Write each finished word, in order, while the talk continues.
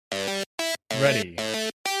Ready,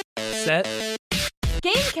 set,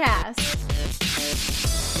 Gamecast!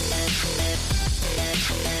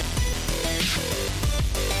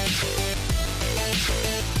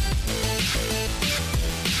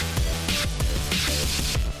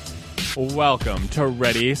 welcome to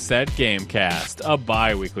Ready, Set, Gamecast, a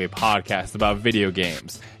bi-weekly podcast about video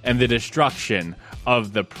games and the destruction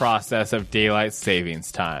of the process of daylight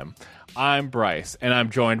savings time. I'm Bryce, and I'm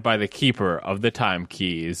joined by the keeper of the time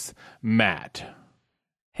keys, Matt.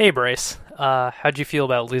 Hey, Bryce. How'd you feel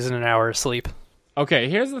about losing an hour of sleep? Okay,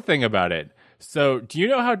 here's the thing about it. So, do you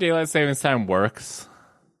know how daylight savings time works?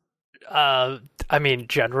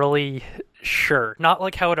 Generally, sure. Not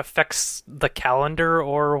like how it affects the calendar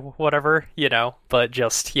or whatever, but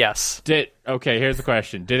just, yes. Okay, here's the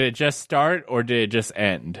question. Did it just start, or did it just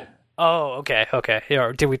end? Oh, okay.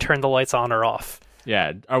 Yeah, did we turn the lights on or off?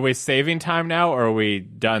 Yeah, are we saving time now, or are we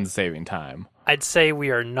done saving time? I'd say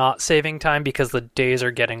we are not saving time because the days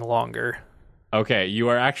are getting longer. Okay, you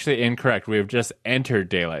are actually incorrect. We have just entered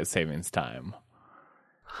daylight savings time.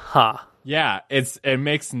 Huh. Yeah, it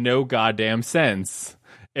makes no goddamn sense.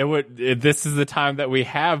 This is the time that we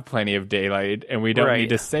have plenty of daylight, and we don't need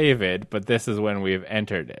to save it, but this is when we've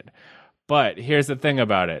entered it. But here's the thing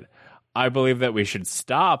about it. I believe that we should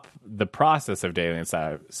stop the process of daylight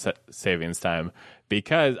savings time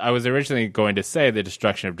because I was originally going to say the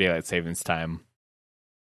destruction of daylight savings time.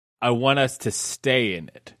 I want us to stay in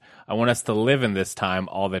it. I want us to live in this time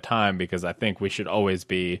all the time because I think we should always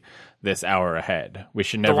be this hour ahead. We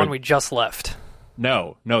should never. The one we just left.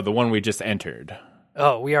 No, the one we just entered.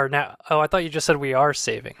 Oh, we are now. Oh, I thought you just said we are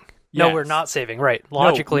saving. Yes. No, we're not saving. Right.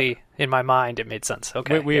 Logically, in my mind, it made sense.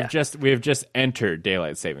 Okay. We have just entered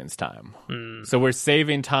daylight savings time. So we're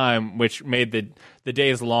saving time, which made the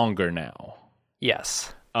days longer now.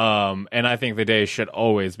 Yes. And I think the days should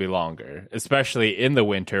always be longer, especially in the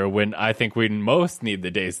winter when I think we most need the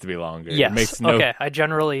days to be longer. Yes. Okay. I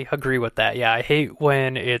generally agree with that. Yeah. I hate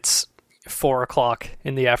when it's 4 o'clock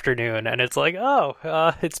in the afternoon and it's like,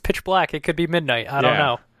 it's pitch black. It could be midnight. I don't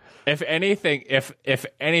know. If anything,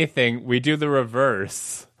 we do the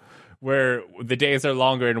reverse, where the days are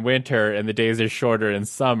longer in winter and the days are shorter in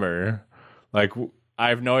summer. Like, I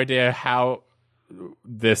have no idea how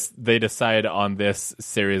they decided on this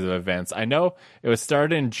series of events. I know it was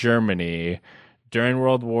started in Germany during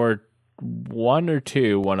World War I or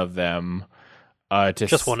II. One of them,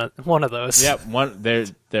 just one of those. Yep,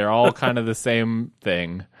 they're all kind of the same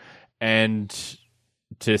thing, and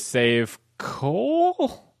to save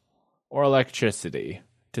coal or electricity,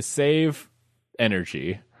 to save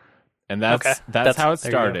energy. And that's how it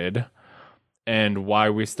started. And why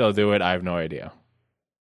we still do it, I have no idea.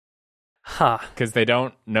 Huh. Because they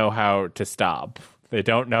don't know how to stop. They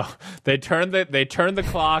don't know. They turn the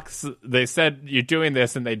clocks. They said you're doing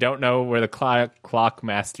this, and they don't know where the clock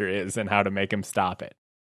master is and how to make him stop it.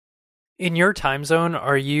 In your time zone,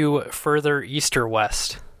 are you further east or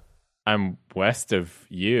west? I'm west of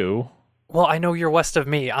you. Well, I know you're west of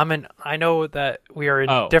me. I know that we are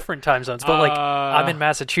in different time zones, but I'm in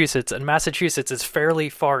Massachusetts, and Massachusetts is fairly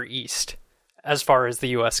far east as far as the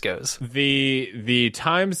U.S. goes. The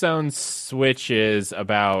time zone switches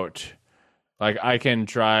about, I can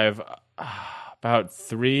drive about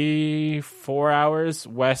 3-4 hours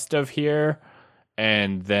west of here,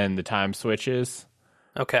 and then the time switches.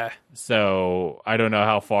 Okay. So I don't know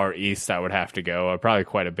how far east I would have to go. Probably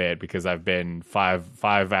quite a bit because I've been five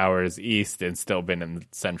hours east and still been in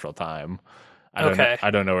Central Time. I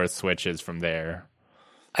don't know where it switches from there.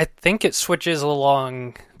 I think it switches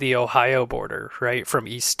along the Ohio border, right, from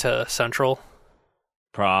east to central.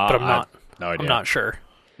 But I'm not. No idea. I'm not sure.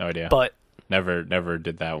 No idea. But never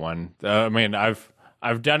did that one.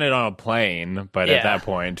 I've done it on a plane, but at that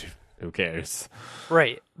point, who cares?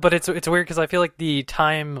 Right. But it's weird because I feel like the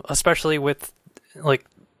time, especially with like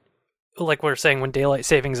we're saying, when daylight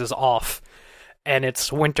savings is off and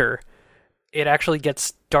it's winter, it actually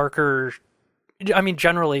gets darker. I mean,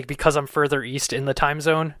 generally, because I'm further east in the time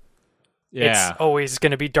zone, it's always going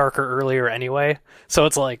to be darker earlier anyway. So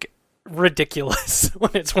it's ridiculous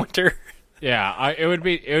when it's winter. Yeah, it would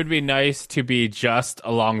be nice to be just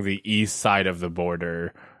along the east side of the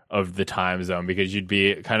border of the time zone because you'd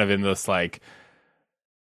be kind of in this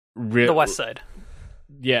the west side.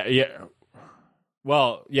 Yeah.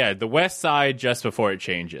 Well, yeah, the west side just before it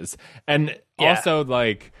changes. And also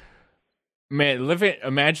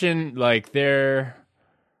imagine they're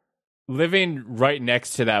living right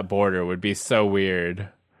next to that border would be so weird.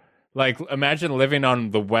 Imagine living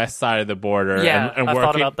on the west side of the border and I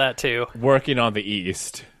thought about that too. Working on the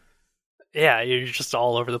east. Yeah, you're just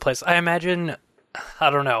all over the place. I imagine, I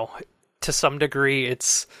don't know, to some degree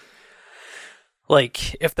it's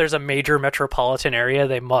like if there's a major metropolitan area,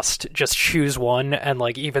 they must just choose one, and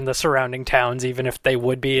like even the surrounding towns, even if they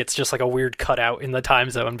would be, it's just like a weird cutout in the time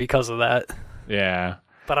zone because of that. Yeah.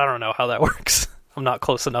 But I don't know how that works. I'm not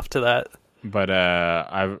close enough to that. But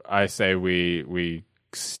I say we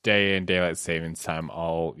stay in daylight savings time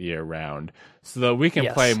all year round so that we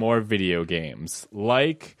can play more video games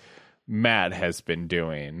like Matt has been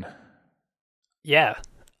doing. Yeah.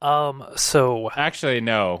 So actually,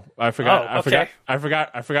 no, I forgot. Oh, okay. I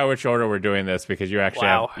forgot which order we're doing this because you actually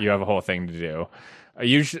have a whole thing to do.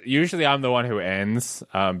 Usually I'm the one who ends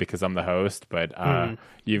because I'm the host, but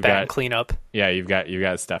you've got cleanup. Yeah, you've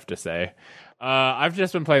got stuff to say. I've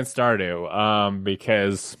just been playing Stardew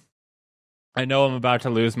because I know I'm about to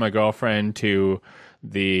lose my girlfriend to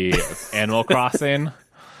the Animal Crossing.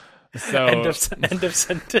 So end of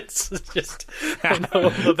sentence. Just I know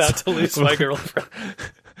I'm about to lose my girlfriend.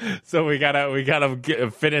 So we gotta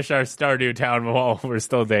finish our Stardew town while we're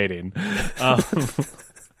still dating.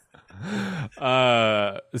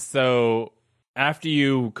 So after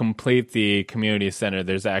you complete the community center,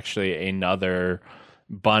 there's actually another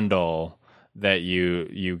bundle that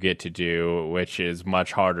you get to do, which is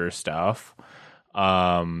much harder stuff.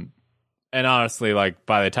 And honestly, like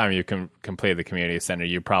by the time you can complete the community center,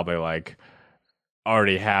 you probably like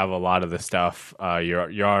already have a lot of the stuff.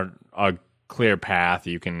 You're on a clear path.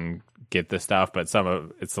 You can get the stuff, but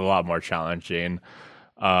it's a lot more challenging.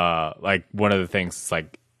 Like one of the things is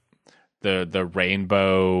like the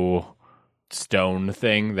rainbow stone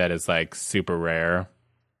thing that is like super rare.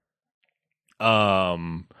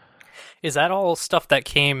 Is that all stuff that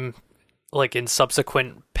came like in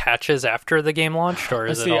subsequent patches after the game launched, or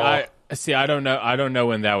is it all? I don't know. I don't know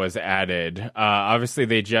when that was added. Obviously,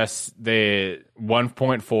 the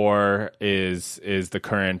 1.4 is the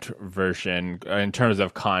current version in terms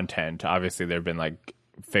of content. Obviously, there have been like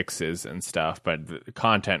fixes and stuff, but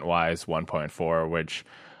content wise, 1.4, which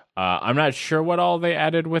I'm not sure what all they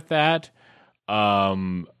added with that.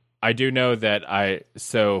 I do know that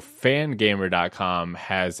Fangamer.com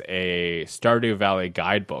has a Stardew Valley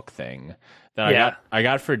guidebook thing that I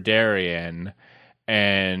got for Darian.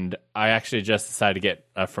 And I actually just decided to get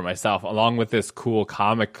for myself, along with this cool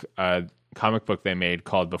comic book they made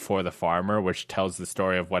called Before the Farmer, which tells the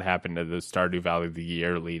story of what happened to the Stardew Valley the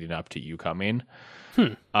year leading up to you coming.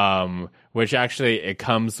 Which actually, it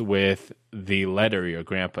comes with the letter your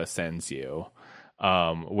grandpa sends you,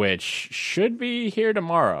 which should be here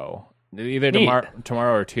tomorrow. Either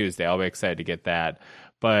tomorrow or Tuesday. I'll be excited to get that.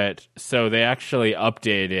 But so they actually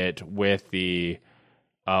update it with the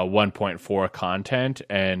 1.4 content,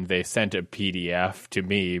 and they sent a PDF to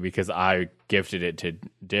me because I gifted it to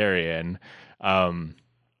Darian. I'm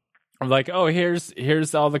like, oh,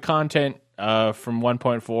 here's all the content from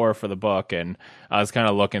 1.4 for the book, and I was kind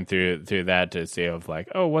of looking through that to see of like,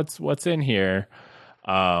 oh, what's in here.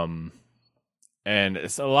 And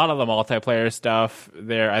it's a lot of the multiplayer stuff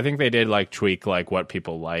there. I think they did like tweak like what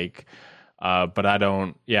people like, but I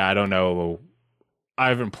don't know. I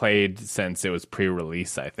haven't played since it was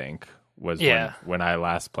pre-release, I think, was when I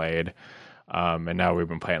last played. And now we've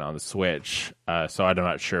been playing on the Switch. So I'm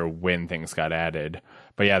not sure when things got added.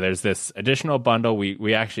 But yeah, there's this additional bundle.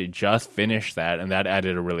 We actually just finished that, and that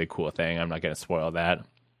added a really cool thing. I'm not going to spoil that.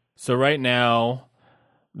 So right now,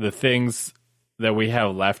 the things that we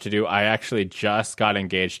have left to do, I actually just got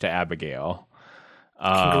engaged to Abigail.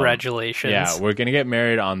 Congratulations. Yeah, we're going to get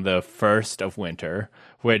married on the 1st of winter,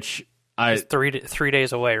 which... It's 3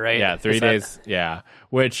 days away, right? Yeah, 3 days. Yeah,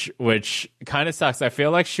 which kind of sucks. I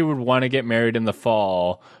feel like she would want to get married in the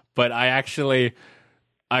fall, but I actually,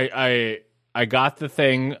 I got the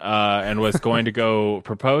thing and was going to go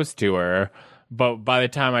propose to her, but by the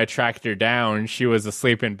time I tracked her down, she was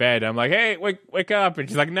asleep in bed. I'm like, hey, wake up, and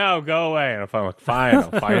she's like, no, go away. And I'm like, fine,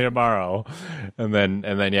 I'll find you tomorrow. And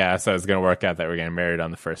then yeah, so it's gonna work out that we're getting married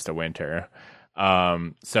on the 1st of winter.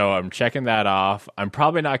 So I'm checking that off. I'm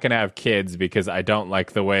probably not going to have kids because I don't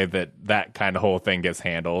like the way that kind of whole thing gets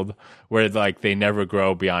handled, where like they never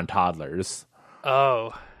grow beyond toddlers.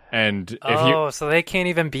 Oh. And so they can't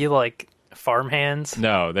even be like farmhands?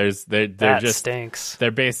 No, they're just stinks. They're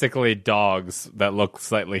basically dogs that look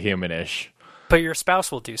slightly humanish. But your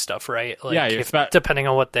spouse will do stuff, right? Like, yeah, depending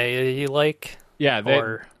on what you like.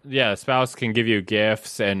 Yeah, spouse can give you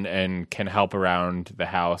gifts and can help around the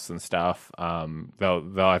house and stuff. They'll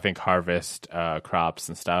I think harvest crops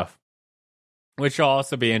and stuff, which will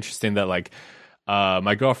also be interesting. That like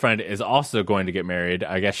my girlfriend is also going to get married.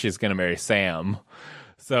 I guess she's going to marry Sam,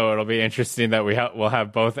 so it'll be interesting that we'll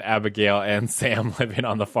have both Abigail and Sam living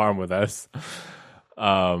on the farm with us.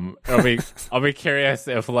 I'll be curious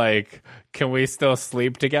if like can we still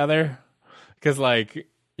sleep together. because like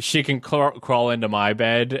she can crawl into my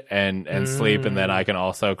bed and sleep, and then I can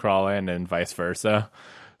also crawl in, and vice versa.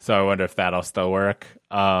 So I wonder if that'll still work.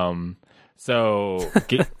 So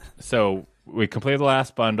we completed the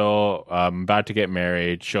last bundle. I'm about to get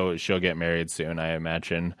married. She'll get married soon, I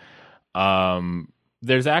imagine.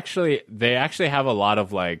 They actually have a lot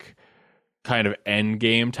of like kind of end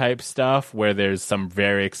game type stuff where there's some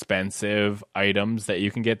very expensive items that you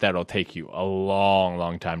can get that'll take you a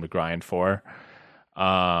long time to grind for.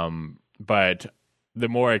 But the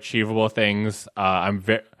more achievable things, I'm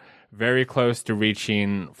very close to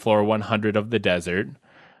reaching floor 100 of the desert,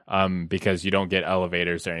 because you don't get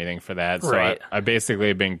elevators or anything for that. So right. I basically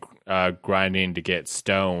have been grinding to get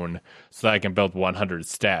stone so that I can build 100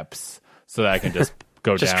 steps so that I can just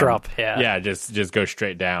go just down. Drop, yeah. Just go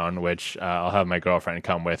straight down, which I'll have my girlfriend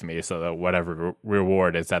come with me so that whatever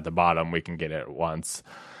reward is at the bottom, we can get it at once.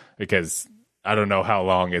 Because I don't know how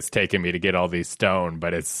long it's taken me to get all these stone,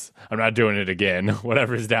 but I'm not doing it again,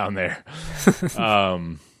 whatever's down there.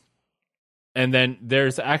 And then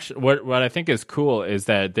there's actually what I think is cool is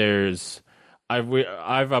that I've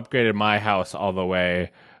upgraded my house all the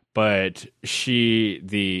way, but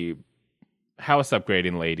the house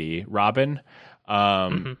upgrading lady, Robin,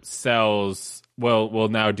 will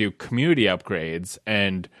now do community upgrades,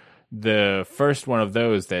 and the first one of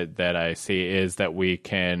those that I see is that we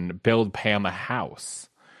can build Pam a house.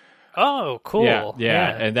 Oh, cool. Yeah.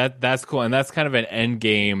 And that's cool, and that's kind of an end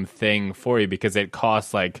game thing for you because it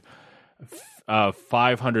costs like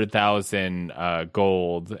 500,000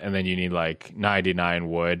 gold, and then you need like 99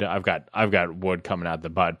 wood. I've got wood coming out the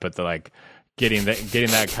butt, but getting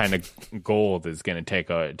that kind of gold is going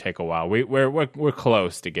to take a while. We're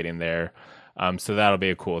close to getting there, so that'll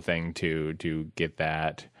be a cool thing to get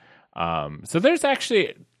that. So there's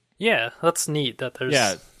actually that's neat that there's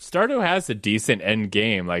Stardew has a decent end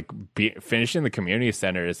game. Like finishing the community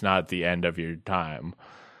center is not the end of your time.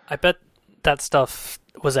 I bet that stuff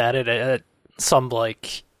was added at some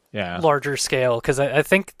larger scale, because I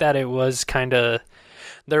think that it was kind of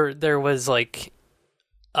there was like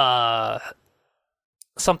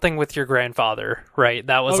something with your grandfather, right?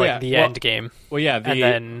 That was the end game. Well, yeah, and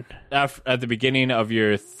then at the beginning of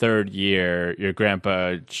your third year, your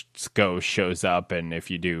grandpa ghost shows up, and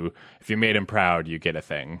if you made him proud, you get a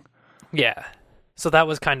thing. Yeah, so that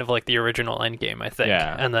was kind of like the original end game, I think.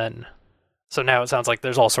 Yeah, and then so now it sounds like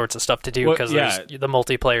there's all sorts of stuff to do because there's the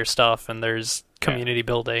multiplayer stuff and there's community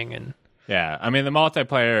building and. Yeah, I mean the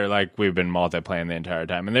multiplayer, like we've been multiplaying the entire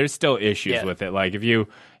time, and there's still issues with it. Like if you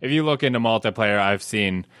look into multiplayer, I've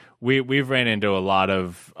seen we've ran into a lot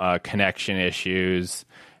of connection issues,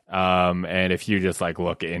 and if you just like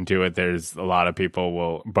look into it, there's a lot of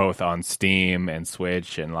people both on Steam and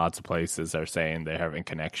Switch and lots of places are saying they're having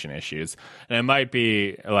connection issues, and it might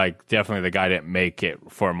be like definitely the guy didn't make it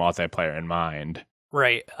for multiplayer in mind.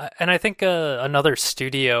 Right, and I think another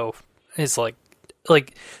studio is like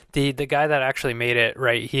the guy that actually made it,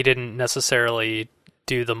 right, he didn't necessarily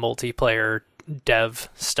do the multiplayer dev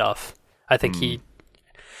stuff. I think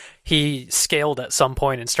he scaled at some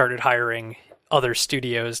point and started hiring other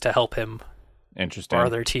studios to help him. Interesting. Or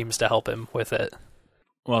other teams to help him with it.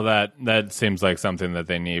 Well, that seems like something that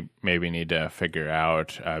they need to figure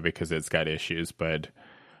out because it's got issues. But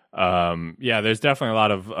there's definitely a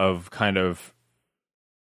lot of kind of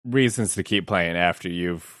reasons to keep playing after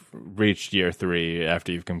you've reached year 3,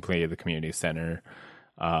 after you've completed the community center,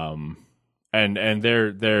 and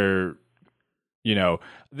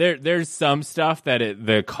there's some stuff that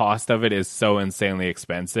the cost of it is so insanely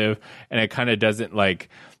expensive, and it kind of doesn't like,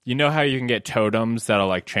 how you can get totems that'll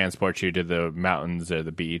like transport you to the mountains or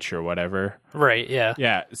the beach or whatever, right?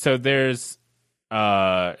 Yeah. So there's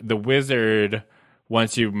the wizard.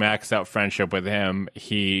 Once you max out friendship with him,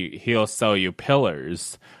 he'll sell you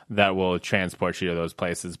pillars that will transport you to those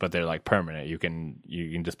places, but they're like permanent. You can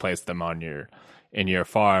just place them in your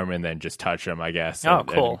farm and then just touch them, I guess.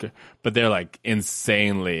 Cool. But they're like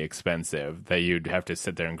insanely expensive that you'd have to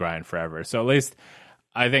sit there and grind forever. So at least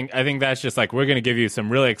I think that's just like, we're going to give you some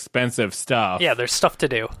really expensive stuff. Yeah, there's stuff to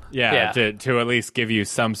do. Yeah. To at least give you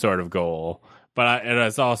some sort of goal. But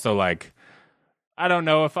it's also like, I don't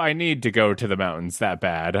know if I need to go to the mountains that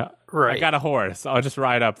bad. Right. I got a horse. I'll just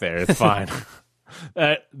ride up there. It's fine.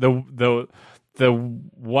 The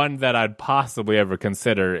one that I'd possibly ever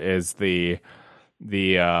consider is the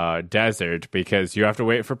desert, because you have to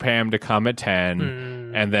wait for Pam to come at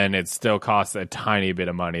 10, and then it still costs a tiny bit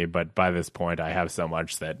of money. But by this point, I have so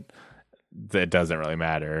much that doesn't really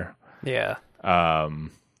matter. Yeah.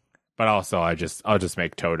 But also, I'll just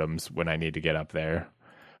make totems when I need to get up there.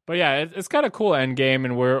 But yeah, it's got a cool end game,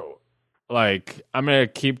 and we're like I'm gonna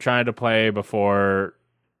keep trying to play before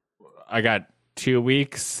I got 2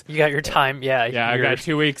 weeks. You got your time, yeah. Yeah, I got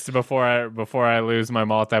 2 weeks before I lose my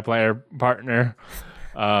multiplayer partner.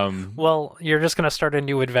 Well, you're just gonna start a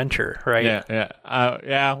new adventure, right?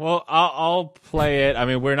 Yeah. Well, I'll play it. I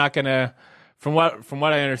mean, we're not gonna. From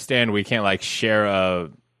what I understand, we can't like share a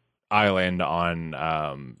island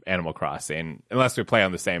on Animal Crossing unless we play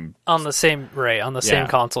on the same same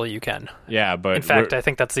console. You can. Yeah, but in fact, I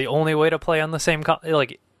think that's the only way to play on the same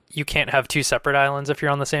like. You can't have two separate islands if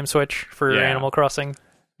you're on the same Switch for Animal Crossing.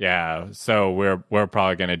 Yeah, so we're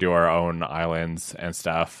probably gonna do our own islands and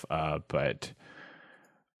stuff. But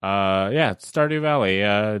Stardew Valley.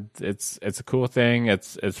 It's a cool thing.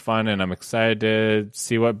 It's fun, and I'm excited to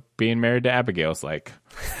see what being married to Abigail's like.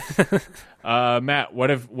 Matt, what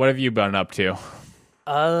have you been up to?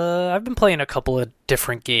 I've been playing a couple of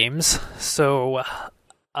different games. So,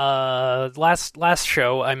 last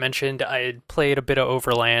show I mentioned I had played a bit of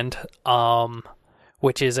Overland,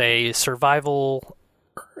 which is a survival,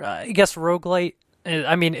 I guess roguelite.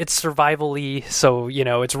 I mean, it's survival-y, so,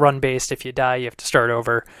 it's run-based. If you die, you have to start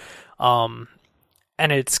over. And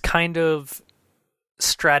it's kind of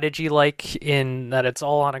strategy-like in that it's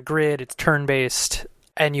all on a grid, it's turn-based,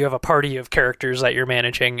 and you have a party of characters that you're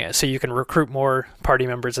managing, so you can recruit more party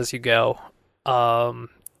members as you go. And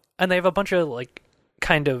they have a bunch of, like,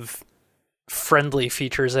 kind of friendly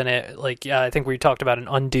features in it. Like, I think we talked about an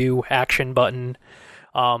undo action button,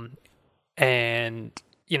 and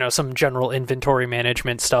some general inventory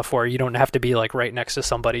management stuff where you don't have to be like right next to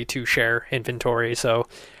somebody to share inventory. So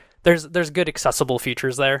there's good accessible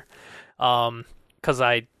features there. Because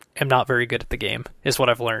I am not very good at the game, is what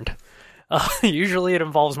I've learned. Usually it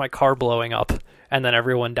involves my car blowing up and then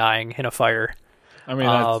everyone dying in a fire. I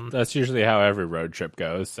mean, that's usually how every road trip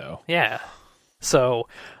goes. So yeah. So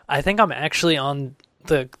I think I'm actually on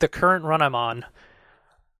the current run I'm on.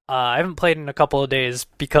 I haven't played in a couple of days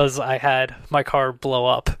because I had my car blow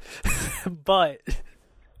up, but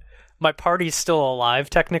my party's still alive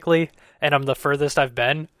technically, and I'm the furthest I've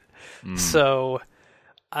been. So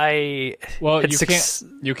you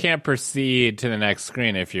can't proceed to the next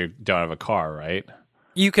screen if you don't have a car, right?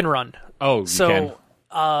 You can run. Oh, you can.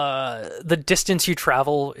 The distance you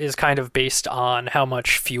travel is kind of based on how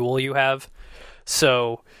much fuel you have.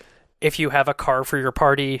 So if you have a car for your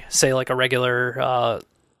party, say like a regular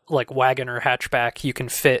like wagon or hatchback, you can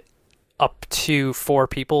fit up to 4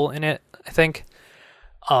 people in it, I think.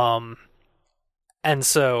 And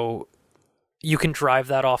so you can drive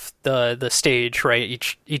that off the stage, right?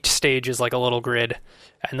 Each stage is like a little grid,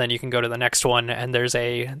 and then you can go to the next one, and there's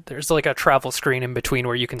like a travel screen in between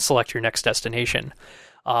where you can select your next destination.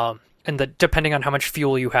 And depending on how much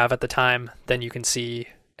fuel you have at the time, then you can see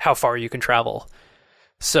how far you can travel.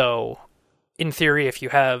 So in theory, if you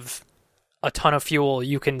have a ton of fuel,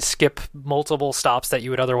 you can skip multiple stops that you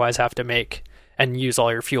would otherwise have to make and use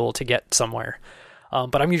all your fuel to get somewhere.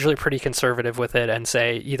 But I'm usually pretty conservative with it and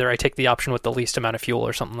say either I take the option with the least amount of fuel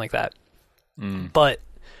or something like that. But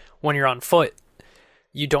when you're on foot,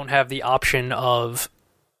 you don't have the option of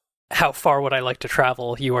how far would I like to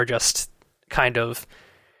travel. You are just kind of,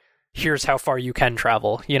 here's how far you can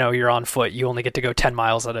travel. You're on foot. You only get to go 10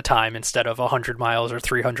 miles at a time instead of 100 miles or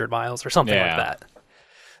 300 miles or something like that.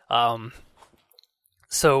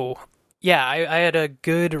 So, yeah, I had a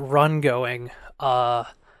good run going. I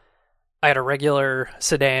had a regular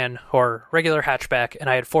sedan or regular hatchback, and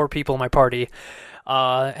I had 4 people in my party.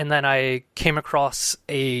 And then I came across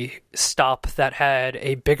a stop that had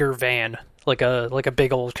a bigger van, like a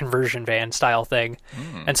big old conversion van style thing.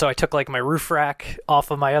 And so I took like my roof rack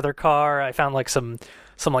off of my other car. I found like some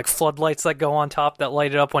like floodlights that go on top that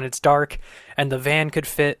light it up when it's dark, and the van could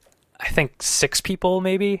fit, I think, 6 people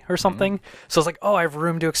maybe or something. So I was like, oh, I have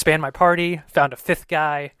room to expand my party. Found a 5th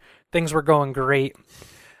guy. Things were going great.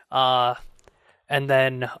 And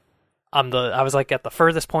then I was like at the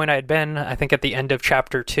furthest point I had been, I think at the end of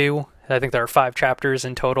chapter 2. I think there are 5 chapters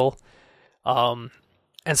in total. And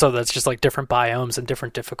so that's just like different biomes and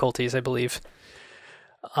different difficulties, I believe.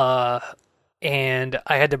 And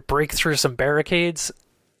I had to break through some barricades,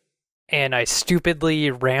 and I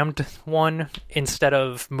stupidly rammed one instead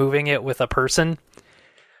of moving it with a person.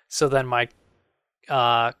 So then my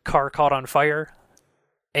car caught on fire,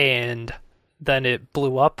 and then it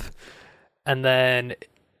blew up, and then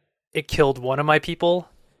it killed one of my people,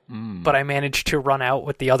 but I managed to run out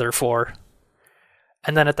with the other 4.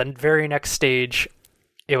 And then at the very next stage,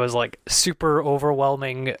 it was like super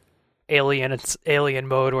overwhelming alien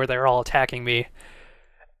mode where they're all attacking me,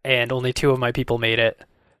 and only 2 of my people made it.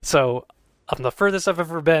 So I'm the furthest I've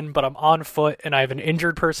ever been, but I'm on foot, and I have an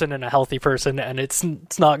injured person and a healthy person, and it's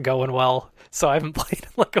not going well. So I haven't played in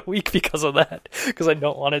like a week because of that, because I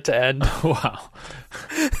don't want it to end. Wow.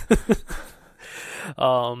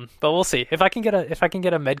 But we'll see. If I can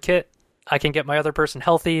get a med kit, I can get my other person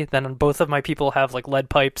healthy. Then both of my people have like lead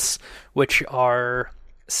pipes, which are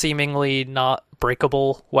seemingly not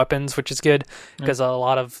breakable weapons, which is good because a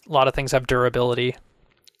lot of things have durability,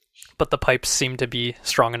 but the pipes seem to be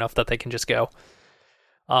strong enough that they can just go.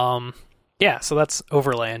 Yeah, so that's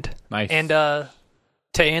Overland. Nice. And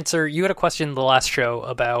to answer, you had a question the last show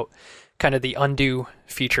about kind of the undo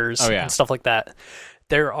features and stuff like that.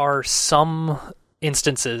 There are some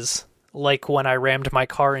instances, like when I rammed my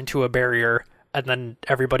car into a barrier and then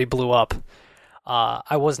everybody blew up.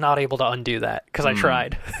 I was not able to undo that because I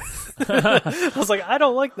tried. I was like, I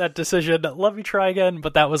don't like that decision. Let me try again.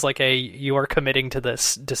 But that was like you are committing to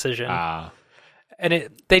this decision. And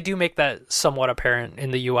they do make that somewhat apparent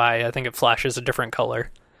in the UI. I think it flashes a different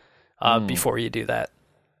color before you do that.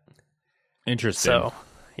 Interesting. So,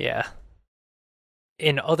 yeah.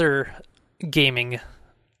 In other gaming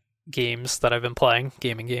games that I've been playing,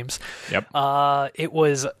 gaming games, it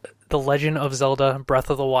was The Legend of Zelda Breath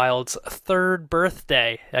of the Wild's 3rd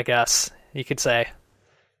birthday, I guess you could say,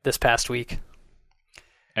 this past week.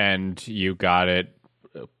 And you got it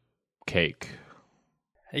cake.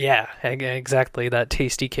 Yeah, exactly, that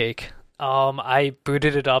tasty cake. I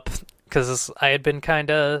booted it up because I had been kind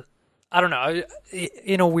of, I don't know,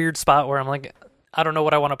 in a weird spot where I'm like, I don't know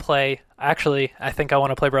what I want to play. Actually, I think I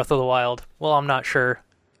want to play Breath of the Wild. Well, I'm not sure.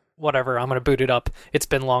 Whatever, I'm going to boot it up. It's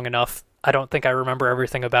been long enough. I don't think I remember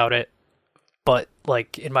everything about it. But,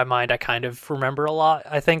 like, in my mind, I kind of remember a lot,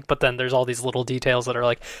 I think. But then there's all these little details that are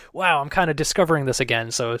like, wow, I'm kind of discovering this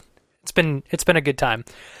again. So it's been a good time.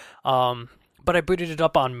 But I booted it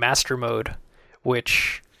up on Master Mode,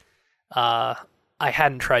 which I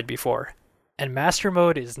hadn't tried before. And Master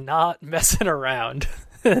Mode is not messing around.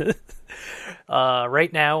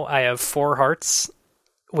 Right now, I have 4 hearts,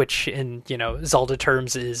 which in, Zelda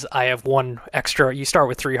terms is I have 1 extra. You start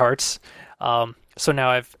with 3 hearts. So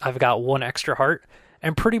now I've got 1 extra heart,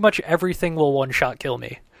 and pretty much everything will one-shot kill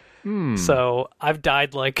me. So I've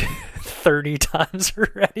died like 30 times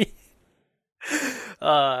already.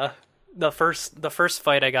 The first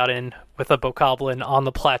fight I got in with a Bokoblin on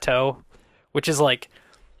the plateau, which is like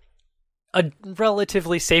a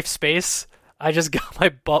relatively safe space, I just got my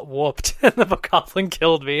butt whooped and the Bokoblin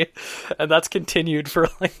killed me, and that's continued for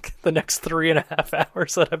like the next 3.5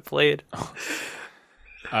 hours that I've played.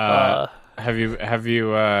 Have you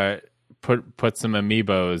put some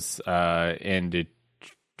amiibos in to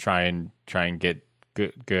try and get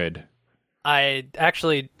good? I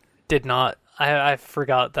actually did not. I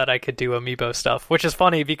forgot that I could do amiibo stuff, which is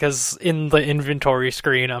funny because in the inventory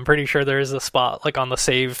screen, I'm pretty sure there is a spot like on the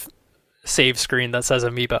save screen that says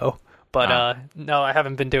amiibo. But no, I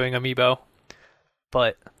haven't been doing amiibo.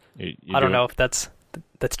 But I don't know if that's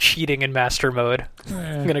cheating in Master Mode.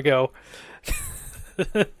 I'm gonna go.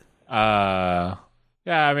 Yeah,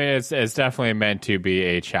 I mean it's definitely meant to be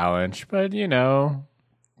a challenge, but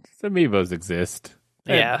amiibos exist.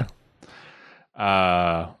 Yeah.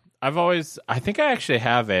 I think I actually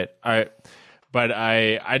have it. But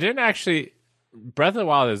I didn't actually. Breath of the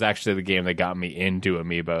Wild is actually the game that got me into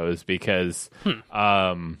amiibos because,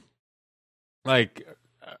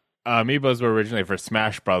 amiibos were originally for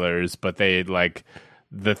Smash Brothers, but they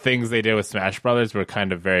the things they did with Smash Brothers were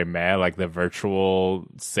kind of very meh. Like the virtual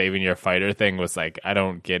saving your fighter thing was like, I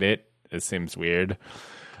don't get it. It seems weird.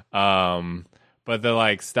 But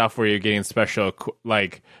the stuff where you're getting special,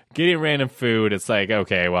 getting random food, it's like,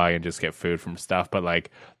 okay, well, I can just get food from stuff. But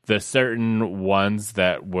the certain ones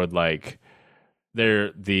that would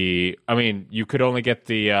you could only get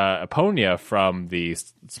the Epona from the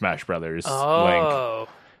Smash Brothers Link.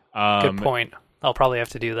 Good point. I'll probably have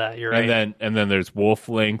to do that. You're right. And then there's Wolf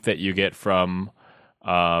Link that you get from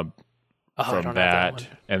that.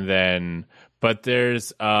 And then, but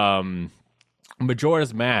there's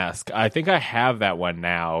Majora's Mask. I think I have that one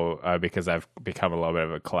now because I've become a little bit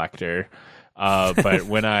of a collector. But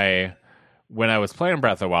when I was playing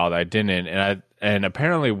Breath of the Wild, I didn't, and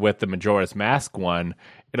apparently with the Majora's Mask one,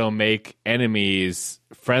 it'll make enemies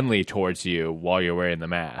friendly towards you while you're wearing the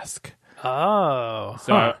mask. Oh,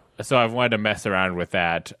 so I've wanted to mess around with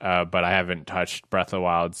that, but I haven't touched Breath of the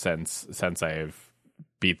Wild since I've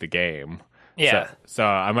beat the game. Yeah. So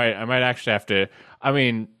I might actually have to. I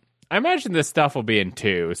mean, I imagine this stuff will be in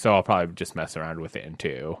 2, so I'll probably just mess around with it in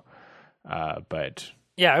 2. But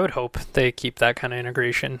yeah, I would hope they keep that kind of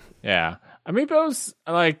integration. Yeah. Amiibos,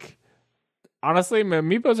 honestly,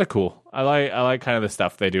 amiibos are cool. I like kind of the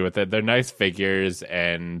stuff they do with it. They're nice figures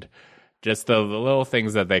and just the little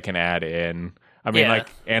things that they can add in. I mean, like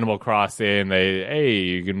Animal Crossing,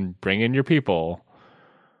 you can bring in your people.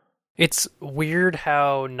 It's weird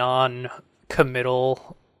how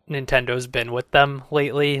non-committal Nintendo's been with them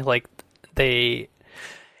lately. Like they're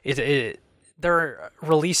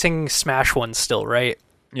releasing Smash ones still, right?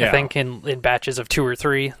 Yeah. I think in batches of 2 or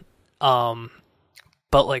 3. But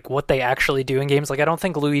like what they actually do in games, like I don't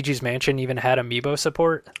think Luigi's Mansion even had amiibo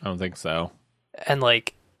support. I don't think so. And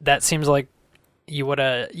like that seems like you would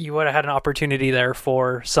have had an opportunity there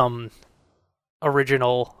for some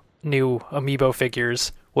original new amiibo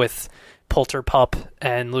figures with Polterpup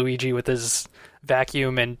and Luigi with his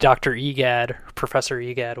vacuum and Dr. Egad, Professor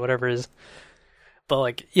Egad, whatever it is. But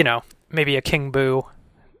like, maybe a King Boo.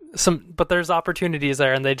 But there's opportunities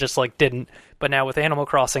there and they just like didn't. But now with Animal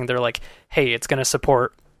Crossing, they're like, hey, it's going to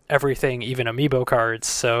support everything, even amiibo cards.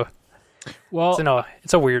 So, well,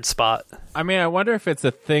 it's a weird spot. I mean, I wonder if it's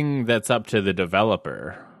a thing that's up to the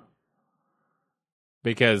developer.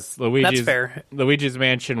 Because Luigi's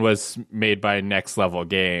Mansion was made by Next Level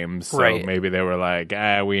Games, so maybe they were like,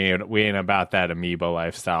 we ain't about that amiibo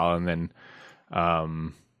lifestyle, and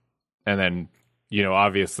then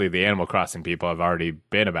obviously the Animal Crossing people have already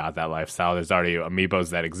been about that lifestyle. There's already amiibos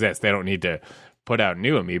that exist. They don't need to put out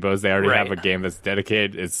new amiibos. They already have a game that's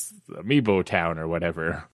dedicated. It's Amiibo Town or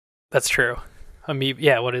whatever. That's true.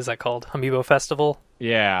 What is that called? Amiibo Festival?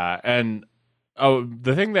 Yeah, and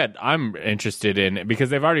the thing that I'm interested in, because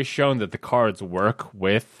they've already shown that the cards work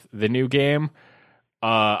with the new game,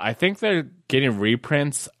 I think they're getting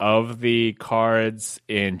reprints of the cards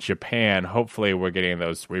in Japan. Hopefully we're getting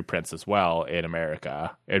those reprints as well in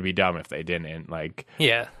America. It'd be dumb if they didn't.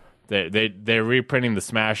 They're reprinting the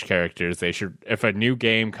Smash characters. They should, if a new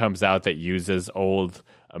game comes out that uses old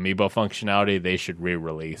amiibo functionality, they should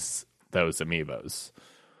re-release those amiibos.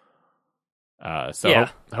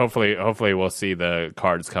 Hopefully we'll see the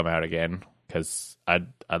cards come out again, because I'd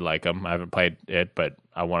like them. I haven't played it, but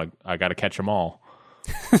I got to catch them all.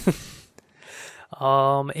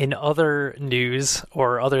 In other news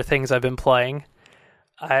or other things I've been playing,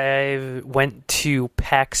 I went to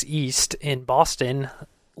PAX East in Boston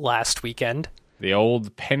last weekend. The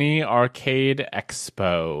old Penny Arcade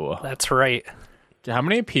Expo. That's right. How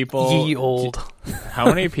many people? How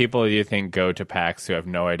many people do you think go to PAX who have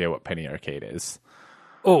no idea what Penny Arcade is?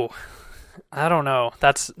 Oh, I don't know.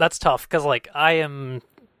 That's tough, because like I am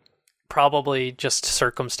probably just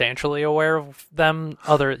circumstantially aware of them.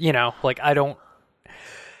 I don't.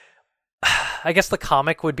 I guess the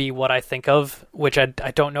comic would be what I think of, which I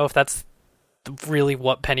don't know if that's really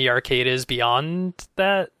what Penny Arcade is beyond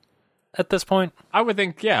that. At this point, I would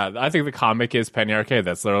think, I think the comic is Penny Arcade.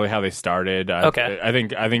 That's literally how they started. Okay. I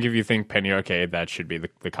think if you think Penny Arcade, that should be the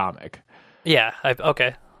comic. Yeah.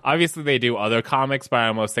 Okay. Obviously, they do other comics, but I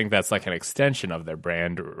almost think that's like an extension of their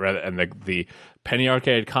brand. And the Penny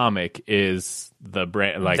Arcade comic is the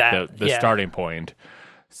brand, like the starting point.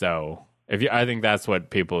 So I think that's what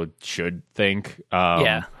people should think.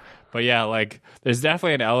 But there's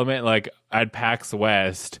definitely an element like at PAX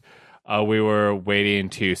West. We were waiting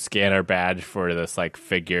to scan our badge for this like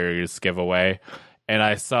figures giveaway, and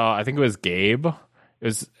I think it was Gabe.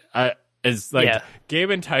 Gabe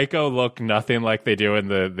and Tycho look nothing like they do in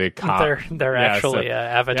the comic. They're actually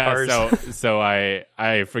avatars. Yeah, so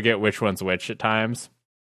I forget which one's which at times,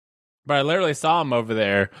 but I literally saw him over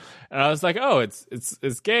there, and I was like, oh, it's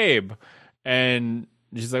Gabe, and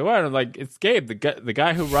she's like, what? I'm like, it's Gabe, the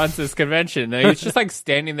guy who runs this convention. And he's just like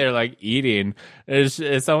standing there, like eating.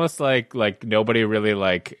 It's almost like nobody really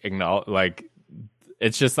like acknowledge, like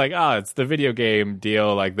it's just like, it's the video game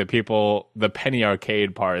deal. Like the Penny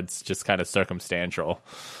Arcade part's just kind of circumstantial,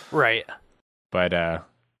 right? But I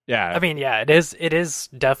mean, it is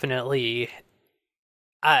definitely.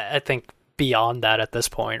 I think beyond that at this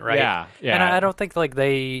point, right? Yeah. And I don't think like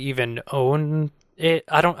they even own.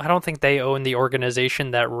 I don't think they own the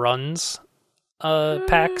organization that runs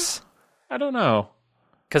PAX. I don't know.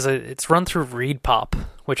 Because it's run through ReedPop,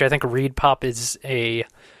 which I think ReedPop is a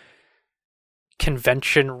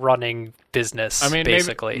convention-running business,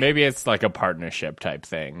 basically. Maybe it's like a partnership type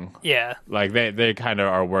thing. Yeah. Like, they kind of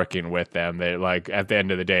are working with them. They like, at the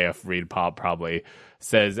end of the day, if ReedPop probably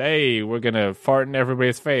says, hey, we're going to fart in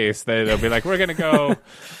everybody's face, they'll be like, we're going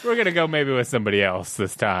to go maybe with somebody else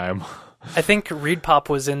this time. I think ReedPop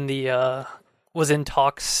was in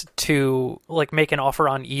talks to like make an offer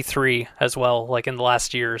on E3 as well, like in the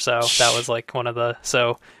last year or so. That was like one of the.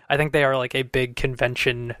 So I think they are like a big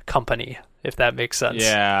convention company if that makes sense.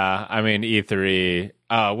 Yeah, I mean E3.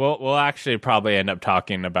 We'll actually probably end up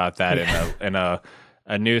talking about that in a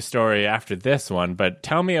news story after this one. But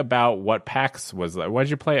tell me about what PAX was like. What did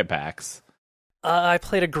you play at PAX? I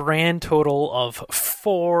played a grand total of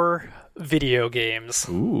 4 video games.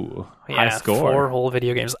 Ooh, high score. 4 whole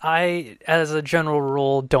video games. I, as a general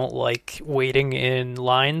rule, don't like waiting in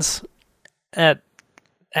lines at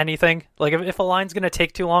anything. Like, if a line's going to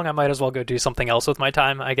take too long, I might as well go do something else with my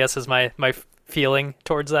time, I guess is my feeling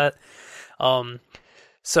towards that.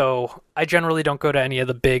 So I generally don't go to any of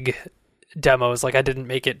the big demos. Like, I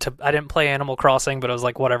didn't play Animal Crossing, but I was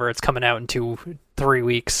like, whatever, it's coming out in 2-3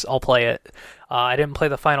 weeks, I'll play it. I didn't play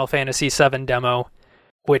the Final Fantasy VII demo,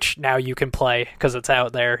 which now you can play because it's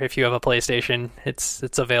out there. If you have a PlayStation, it's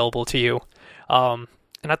available to you. And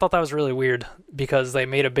I thought that was really weird because they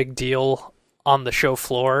made a big deal on the show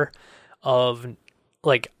floor of,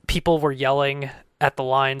 like, people were yelling at the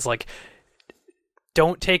lines like,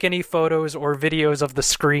 don't take any photos or videos of the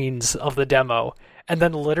screens of the demo. And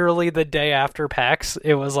then literally the day after PAX,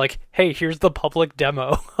 it was like, hey, here's the public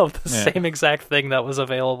demo of the same exact thing that was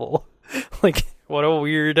available. Like, what a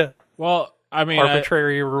weird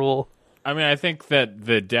arbitrary rule. I mean, I think that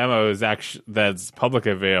the demo that's public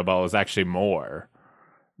available is actually more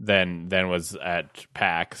than was at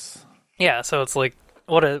PAX. Yeah, so it's like,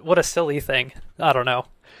 what a silly thing. I don't know.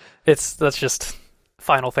 That's just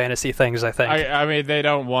Final Fantasy things, I think. I mean, they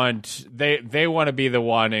don't want they want to be the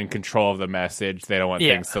one in control of the message. They don't want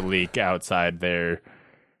things to leak outside their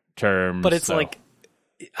terms. But it's like,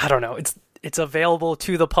 I don't know. It's available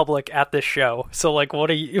to the public at this show. So, like, what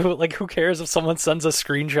are you, like, who cares if someone sends a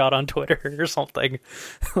screenshot on Twitter or something?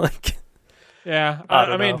 Like, yeah,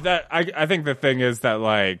 I mean, that I think the thing is that,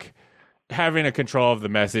 like, having a control of the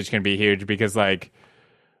message can be huge because, like,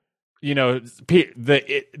 you know,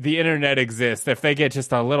 the internet exists. If they get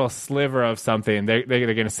just a little sliver of something, they're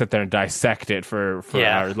going to sit there and dissect it for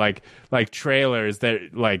hours. Like trailers, there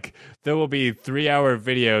will be 3-hour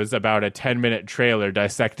videos about a 10-minute trailer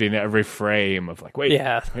dissecting every frame of, like, wait,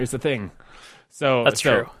 here's the thing. So that's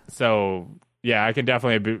true. So yeah, I can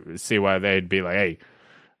definitely see why they'd be like, hey,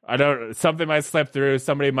 something might slip through.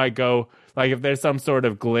 Somebody might go, like, if there's some sort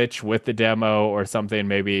of glitch with the demo or something,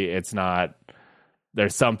 maybe it's not.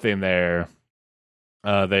 There's something there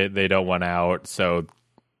they don't want out, so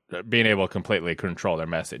being able to completely control their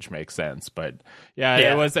message makes sense. But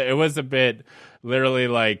it was a bit literally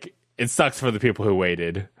like, it sucks for the people who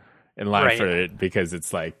waited in line for it because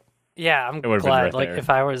it's like, I'm glad. Like, if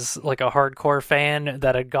I was like a hardcore fan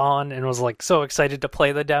that had gone and was like so excited to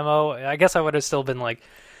play the demo, I guess I would have still been like,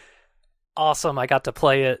 awesome, I got to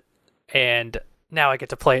play it, and now I get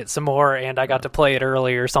to play it some more, and I got to play it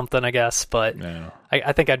early or something, I guess. But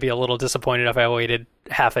I think I'd be a little disappointed if I waited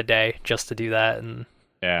half a day just to do that, and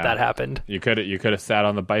that happened. You could have sat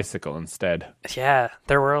on the bicycle instead. Yeah,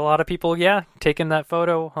 there were a lot of people, taking that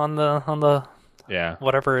photo on the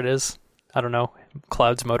whatever it is. I don't know,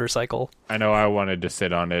 Cloud's motorcycle. I know I wanted to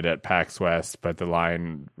sit on it at PAX West, but the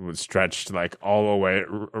line was stretched like all the way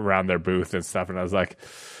around their booth and stuff, and I was like,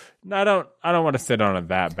 no, I don't want to sit on it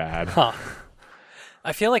that bad. Huh.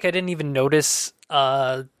 I feel like I didn't even notice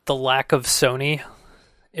the lack of Sony,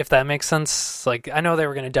 if that makes sense. Like, I know they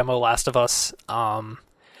were going to demo Last of Us,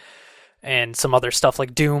 and some other stuff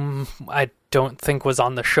like Doom. I don't think was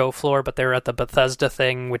on the show floor, but they were at the Bethesda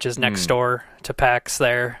thing, which is next door to PAX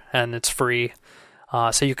there, and it's free,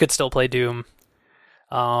 so you could still play Doom.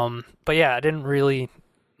 But yeah, I didn't really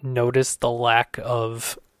notice the lack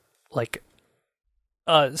of, like,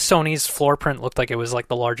 Sony's floor print looked like it was like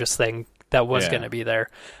the largest thing that was going to be there.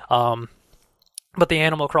 But the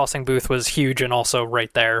Animal Crossing booth was huge and also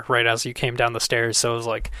right there, right as you came down the stairs. So it was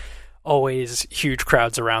like always huge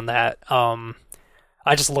crowds around that.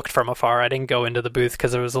 I just looked from afar. I didn't go into the booth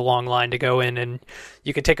because there was a long line to go in, and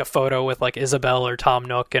you could take a photo with like Isabelle or Tom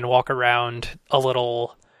Nook and walk around a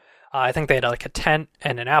little. I think they had like a tent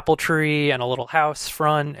and an apple tree and a little house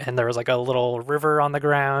front, and there was like a little river on the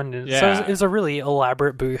ground. And so it was a really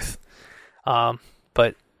elaborate booth.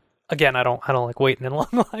 But again, I don't like waiting in long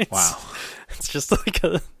lines. Wow. It's just like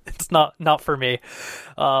it's not for me.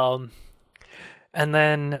 And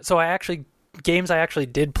then games I actually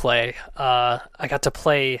did play. I got to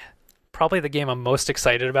play probably the game I'm most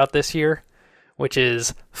excited about this year, which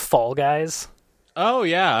is Fall Guys. Oh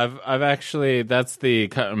yeah, I've actually, that's the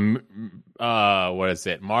what is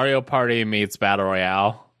it? Mario Party meets Battle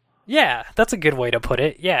Royale. Yeah, that's a good way to put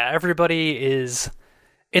it. Yeah, everybody is.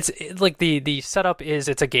 It's like the setup is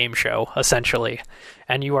it's a game show essentially,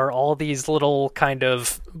 and you are all these little kind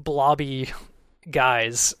of blobby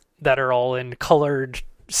guys that are all in colored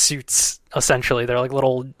suits. Essentially, they're like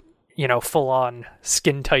little full on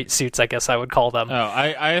skin tight suits, I guess I would call them. Oh,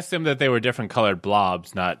 I assumed that they were different colored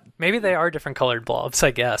blobs, not. Maybe they are different colored blobs,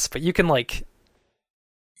 I guess, but you can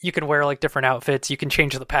wear like different outfits. You can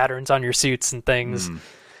change the patterns on your suits and things.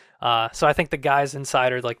 So I think the guys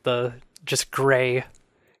inside are like the just gray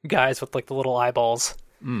guys with like the little eyeballs,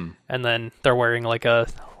 and then they're wearing like a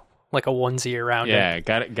onesie around it. Yeah,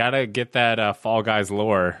 gotta get that Fall Guys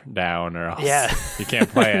lore down, or else you can't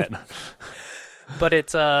play it. But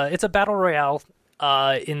it's a battle royale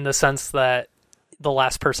in the sense that the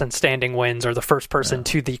last person standing wins, or the first person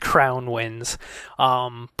to the crown wins.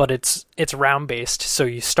 But it's round based, so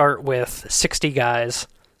you start with 60 guys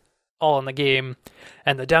all in the game,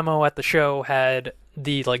 and the demo at the show had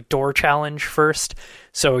the like door challenge first.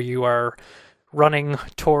 So you are running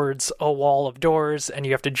towards a wall of doors, and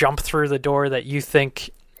you have to jump through the door that you think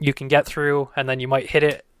you can get through, and then you might hit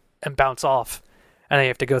it and bounce off, and then you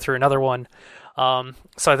have to go through another one.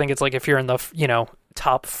 So I think it's like if you're in the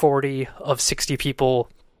top 40 of 60 people,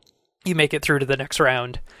 you make it through to the next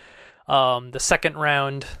round. The second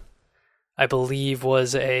round, I believe,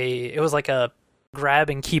 was like a grab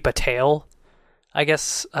and keep a tail. I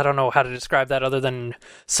guess I don't know how to describe that other than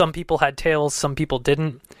some people had tails, some people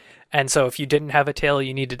didn't. And so if you didn't have a tail,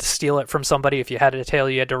 you needed to steal it from somebody. If you had a tail,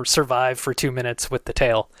 you had to survive for 2 minutes with the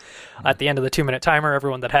tail. At the end of the 2-minute timer,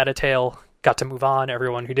 everyone that had a tail got to move on.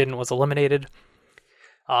 Everyone who didn't was eliminated.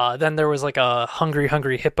 Then there was like a Hungry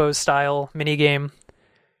Hungry Hippos style minigame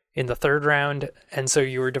in the third round. And so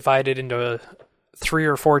you were divided into 3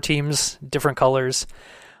 or 4 teams, different colors.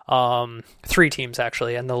 3 teams,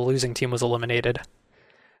 actually, and the losing team was eliminated.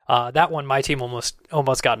 That one, my team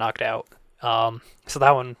almost got knocked out. So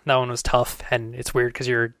that one was tough, and it's weird because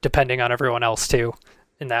you're depending on everyone else too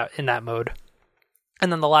in that mode.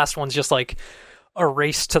 And then the last one's just like a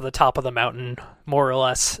race to the top of the mountain, more or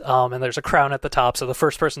less. And there's a crown at the top, so the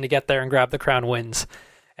first person to get there and grab the crown wins.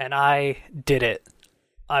 And I did it.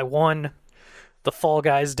 I won the Fall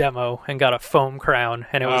Guys demo and got a foam crown,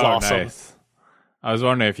 and it was awesome. Nice. I was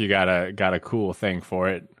wondering if you got a cool thing for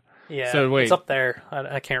it. Yeah, so wait, it's up there.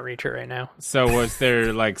 I can't reach it right now. So was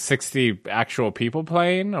there like 60 actual people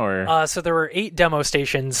playing, or? So there were 8 demo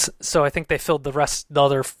stations. So I think they filled the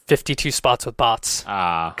other 52 spots with bots.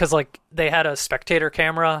 Because like they had a spectator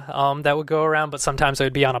camera that would go around, but sometimes it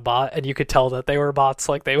would be on a bot, and you could tell that they were bots.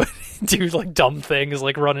 Like they would do like dumb things,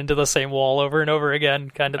 like run into the same wall over and over again,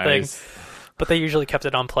 kind of thing. But they usually kept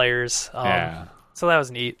it on players. So that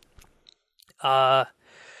was neat. And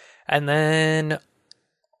then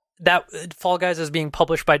that Fall Guys is being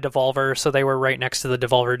published by Devolver, so they were right next to the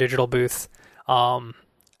Devolver Digital booth. And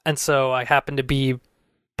so I happened to be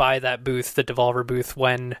by that booth, the Devolver booth,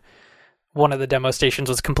 when one of the demo stations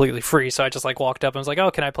was completely free. So I just like walked up and was like,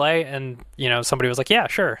 "Oh, can I play?" And somebody was like, "Yeah,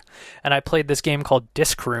 sure." And I played this game called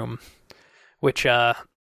Disc Room, which I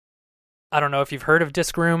don't know if you've heard of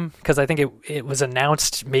Disc Room, because I think it was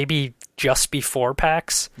announced maybe just before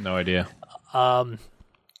PAX. No idea.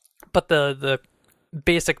 But the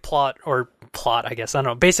basic plot, I guess, I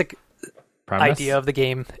don't know, basic premise? Idea of the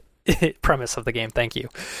game, premise of the game, thank you,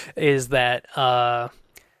 is that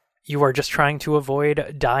you are just trying to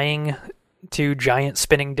avoid dying to giant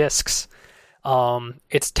spinning discs.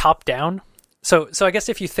 It's top down. So I guess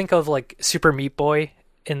if you think of like Super Meat Boy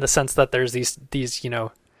in the sense that there's these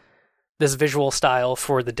this visual style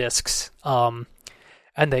for the discs, and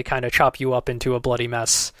they kind of chop you up into a bloody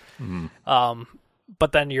mess. Mm-hmm.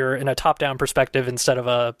 But then you're in a top-down perspective instead of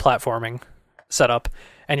a platforming setup,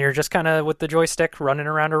 and you're just kind of with the joystick running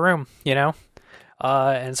around a room,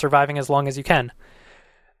 and surviving as long as you can.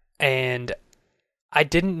 And I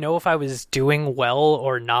didn't know if I was doing well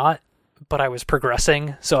or not, but I was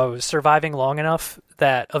progressing, so I was surviving long enough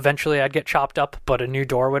that eventually I'd get chopped up, but a new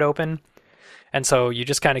door would open. And so you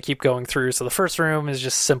just kind of keep going through. So the first room is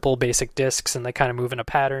just simple, basic discs, and they kind of move in a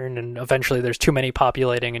pattern, and eventually there's too many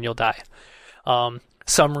populating and you'll die.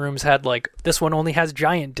 Some rooms had like, this one only has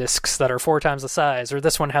giant discs that are 4 times the size, or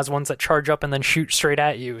this one has ones that charge up and then shoot straight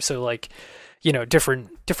at you. So like,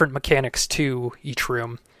 different mechanics to each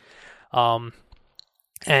room.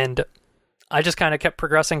 And I just kind of kept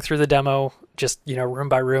progressing through the demo, just, room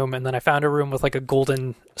by room. And then I found a room with like a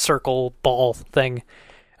golden circle ball thing.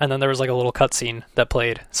 And then there was like a little cutscene that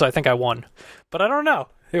played. So I think I won, but I don't know.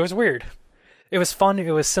 It was weird. It was fun.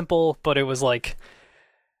 It was simple, but it was like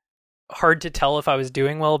hard to tell if I was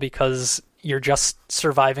doing well because you're just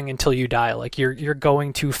surviving until you die. Like you're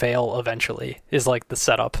going to fail eventually is like the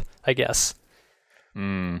setup, I guess.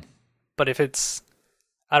 But if it's,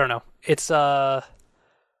 I don't know, it's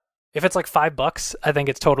if it's like $5, I think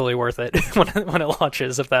it's totally worth it when it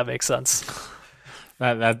launches, if that makes sense.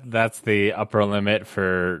 That's the upper limit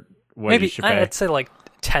for what did you pay? I'd say like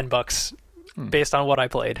 $10 based on what I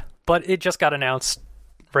played. But it just got announced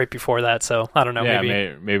right before that, so I don't know.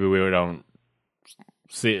 Yeah, maybe we don't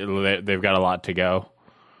see. They've got a lot to go.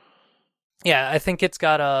 Yeah, I think it's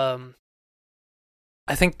got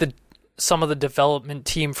I think some of the development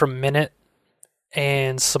team from Minute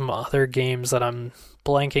and some other games that I'm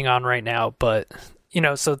blanking on right now, but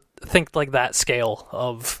so think like that scale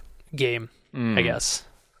of game, I guess.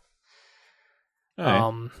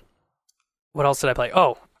 Right. What else did I play?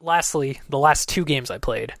 Oh, lastly, the last 2 games I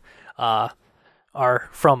played are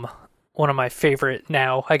from one of my favorite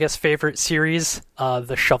series,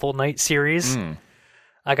 the Shovel Knight series.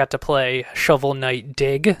 I got to play Shovel Knight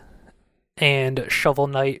Dig and Shovel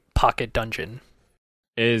Knight Pocket Dungeon.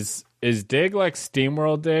 Is Dig like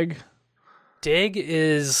SteamWorld Dig? Dig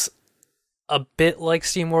is a bit like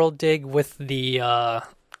SteamWorld Dig with the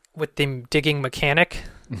digging mechanic.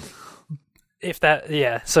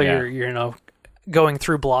 You're going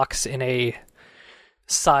through blocks in a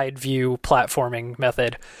side view platforming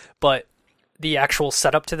method, but the actual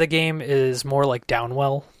setup to the game is more like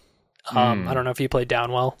Downwell. I don't know if you played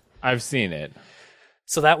Downwell. I've seen it.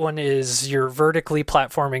 So that one is you're vertically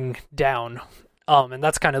platforming down, and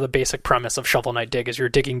that's kind of the basic premise of Shovel Knight Dig is you're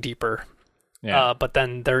digging deeper. Yeah. But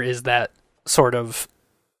then there is that sort of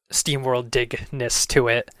SteamWorld Dig-ness to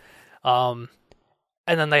it. And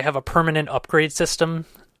then they have a permanent upgrade system.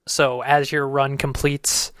 So as your run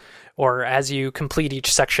completes, or as you complete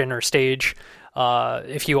each section or stage,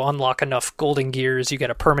 if you unlock enough golden gears, you get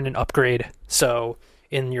a permanent upgrade. So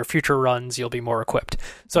in your future runs, you'll be more equipped.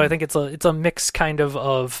 So I think it's a mix kind of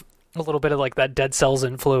a little bit of like that Dead Cells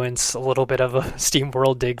influence, a little bit of a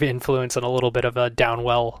SteamWorld Dig influence, and a little bit of a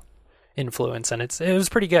Downwell influence, and it was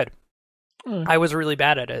pretty good. I was really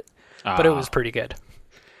bad at it, but it was pretty good.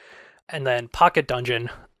 And then Pocket Dungeon,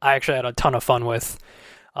 I actually had a ton of fun with.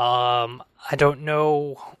 I don't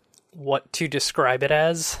know what to describe it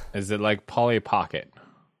as. Is it like Polly Pocket?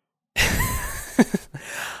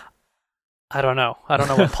 I don't know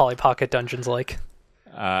what Polly Pocket Dungeon's like.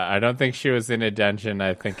 I don't think she was in a dungeon.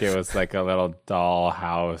 I think it was like a little doll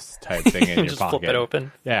house type thing in your just pocket. Flip it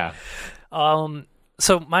open. Yeah.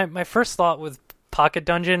 So my first thought with Pocket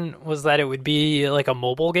Dungeon was that it would be like a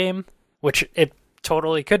mobile game, which it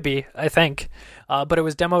totally could be, I think. But it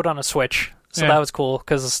was demoed on a Switch, so that was cool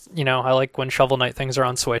because I like when Shovel Knight things are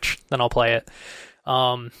on Switch. Then I'll play it.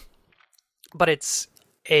 But it's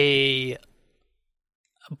a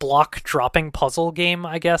block dropping puzzle game,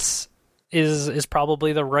 I guess, is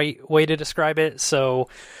probably the right way to describe it. So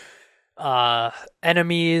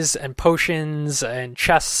enemies and potions and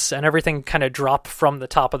chests and everything kind of drop from the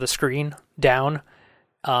top of the screen down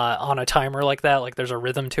on a timer like that. Like there's a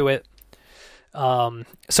rhythm to it. So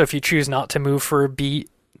if you choose not to move for a beat,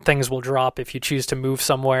 things will drop. If you choose to move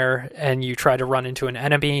somewhere and you try to run into an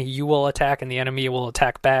enemy, you will attack and the enemy will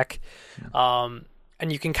attack back.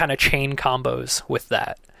 And you can kind of chain combos with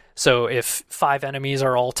that. So if 5 enemies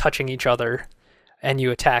are all touching each other and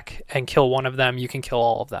you attack and kill one of them, you can kill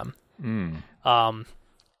all of them.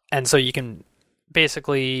 And so you can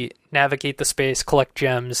basically navigate the space, collect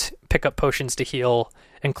gems, pick up potions to heal,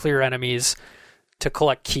 and clear enemies to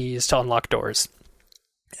collect keys to unlock doors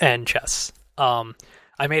and chests.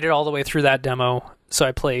 I made it all the way through that demo, so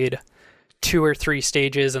I played 2 or 3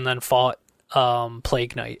 stages and then fought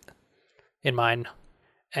Plague Knight in mine.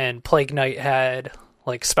 And Plague Knight had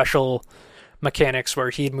like special mechanics where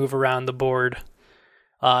he'd move around the board,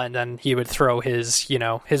 and then he would throw his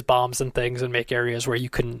bombs and things and make areas where you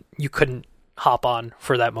couldn't hop on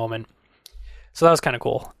for that moment. So that was kind of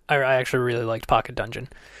cool. I actually really liked Pocket Dungeon.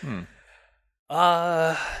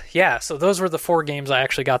 So those were the 4 games I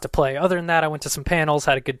actually got to play. Other than that, I went to some panels,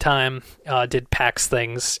 had a good time, did PAX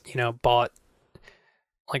things, bought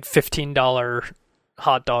like $15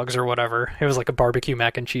 hot dogs or whatever. It was like a barbecue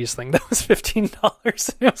mac and cheese thing that was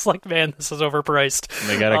 $15. It was like, man, this is overpriced.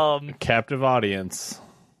 They got a captive audience.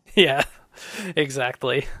 Yeah,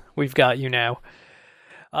 exactly. We've got you now.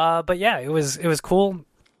 But yeah, it was cool.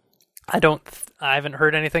 I haven't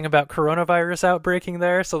heard anything about coronavirus outbreaking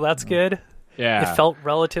there, so that's good. Yeah. It felt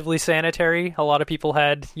relatively sanitary. A lot of people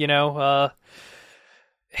had, hand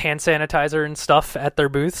sanitizer and stuff at their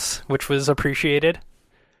booths, which was appreciated.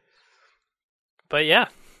 But yeah.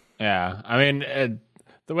 Yeah. I mean,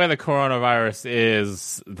 the way the coronavirus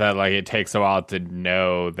is that like it takes a while to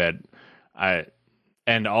know that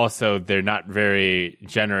and also they're not very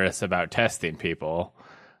generous about testing people.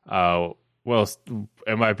 Well,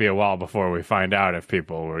 it might be a while before we find out if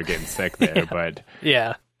people were getting sick there, but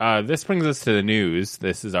yeah. This brings us to the news.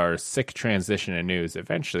 This is our sick transition in news.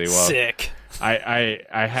 Eventually, well, sick. I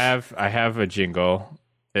have a jingle.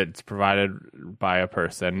 It's provided by a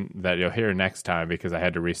person that you'll hear next time because I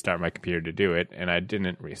had to restart my computer to do it, and I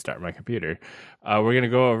didn't restart my computer. We're going to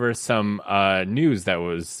go over some news that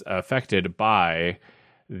was affected by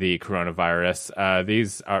the coronavirus.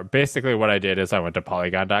 These are basically what I did is I went to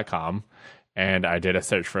Polygon.com and I did a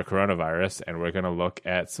search for coronavirus, and we're going to look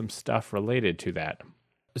at some stuff related to that.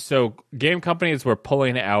 So game companies were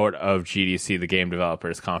pulling out of GDC, the Game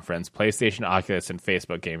Developers Conference. PlayStation, Oculus, and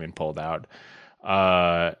Facebook Gaming pulled out.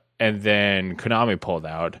 And then Konami pulled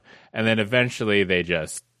out. And then eventually they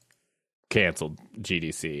just canceled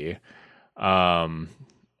GDC.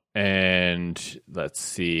 And let's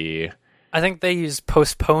see. I think they use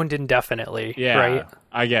postponed indefinitely, right?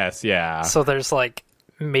 I guess, yeah. So there's like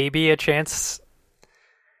maybe a chance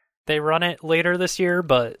they run it later this year,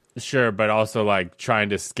 but... Sure, but also like trying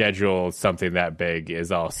to schedule something that big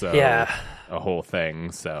is also a whole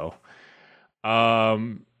thing, so...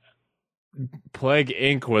 Plague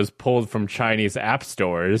Inc. was pulled from Chinese app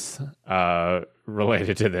stores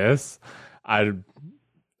related to this.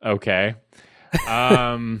 Okay.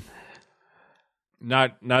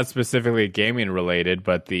 Not specifically gaming related,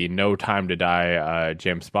 but the No Time to Die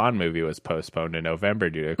James Bond movie was postponed in November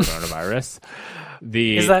due to coronavirus.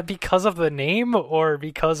 Is that because of the name or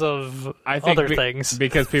because of other things?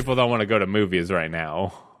 Because people don't want to go to movies right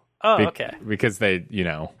now. Oh, okay. Because they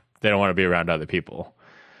don't want to be around other people.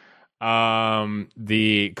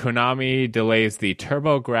 The Konami delays the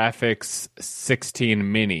TurboGrafx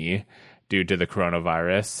 16 Mini due to the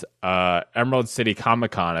coronavirus. Emerald City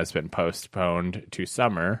Comic Con has been postponed to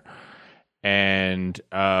summer, and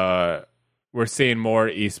we're seeing more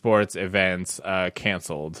esports events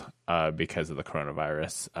canceled because of the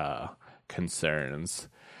coronavirus concerns.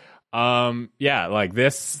 Like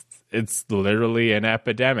this, it's literally an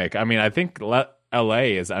epidemic. I mean, I think LA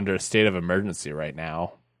is under a state of emergency right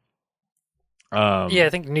now. I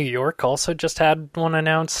think New York also just had one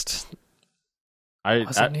announced.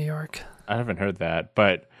 Was it New York? I haven't heard that,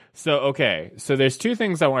 but so there's two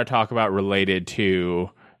things I want to talk about related to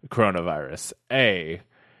coronavirus. A,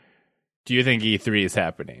 do you think E3 is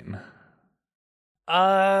happening?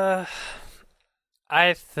 I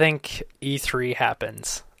think E3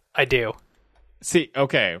 happens. I do. See,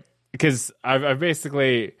 okay, because I've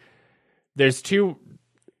basically, there's two,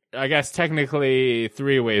 I guess technically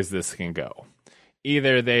three ways this can go.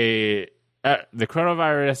 Either the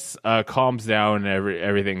coronavirus calms down and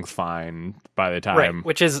everything's fine by the time, right,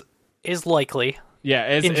 which is likely. Yeah,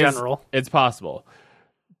 in general, it's possible.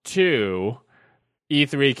 Two,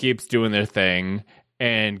 E3 keeps doing their thing,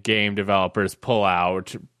 and game developers pull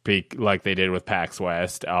out, like they did with PAX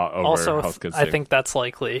West over also, health concerns. I think that's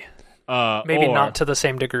likely. Maybe not to the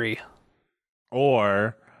same degree.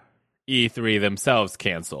 Or E3 themselves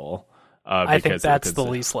cancel. I think that's the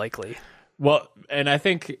least likely. Well, and I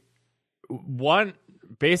think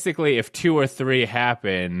basically if 2 or 3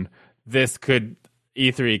 happen,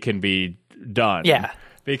 E3 can be done. Yeah.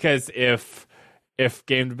 Because if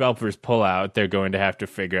game developers pull out, they're going to have to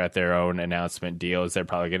figure out their own announcement deals. They're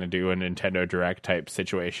probably going to do a Nintendo Direct type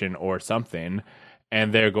situation or something.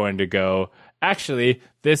 And they're going to go, actually,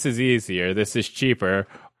 this is easier. This is cheaper.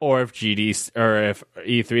 Or if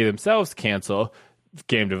E3 themselves cancel,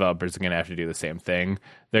 game developers are going to have to do the same thing.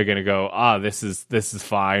 They're going to go, this is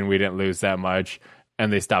fine. We didn't lose that much.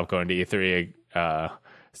 And they stop going to E3.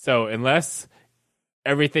 So unless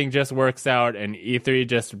everything just works out and E3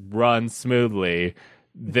 just runs smoothly,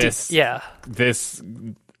 the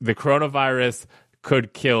coronavirus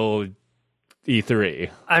could kill E3.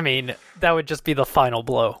 I mean, that would just be the final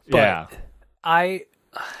blow. But yeah.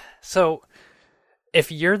 So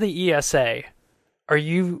if you're the ESA, are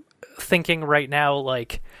you thinking right now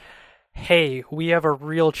like, hey, we have a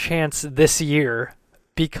real chance this year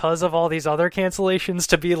because of all these other cancellations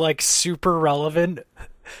to be like super relevant,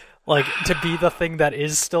 like to be the thing that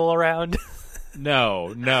is still around?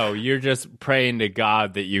 No, you're just praying to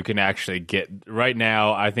God that you can actually get. Right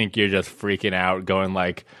now, I think you're just freaking out, going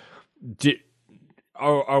like,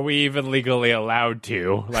 are we even legally allowed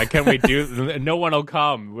to? Like, can we do? No one will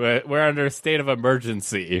come. We're under a state of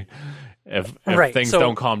emergency. If things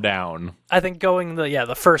don't calm down. I think going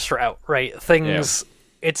the first route, right?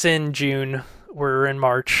 It's in June, we're in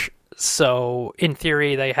March, so in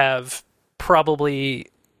theory they have probably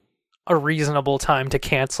a reasonable time to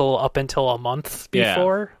cancel up until a month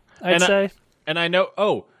before, I'd say. And I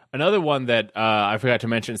know, another one that I forgot to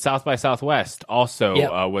mention, South by Southwest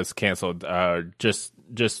also was canceled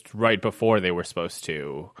just right before they were supposed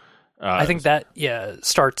to. I think that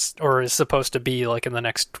starts or is supposed to be like in the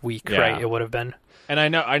next week, right? It would have been. And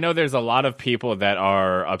I know there's a lot of people that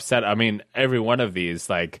are upset. I mean, every one of these,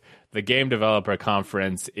 like the game developer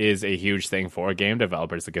conference is a huge thing for game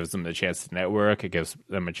developers. It gives them the chance to network. It gives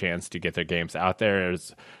them a chance to get their games out there,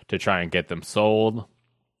 to try and get them sold.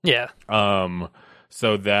 Yeah.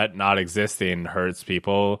 So that not existing hurts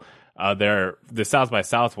people. The South by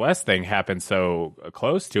Southwest thing happened so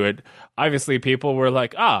close to it. Obviously, people were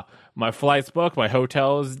like, my flight's booked, my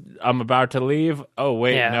hotel's, I'm about to leave. Oh,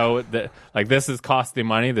 wait, no, this is costing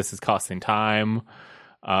money. This is costing time.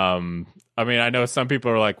 I mean, I know some people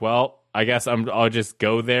are like, well, I guess I'll just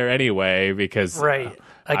go there anyway because... Right.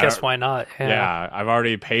 I guess why not? Yeah, I've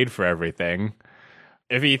already paid for everything.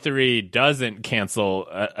 If E3 doesn't cancel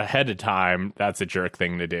ahead of time, that's a jerk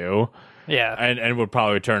thing to do. Yeah. And would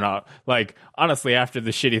probably turn out, like, honestly, after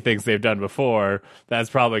the shitty things they've done before, that's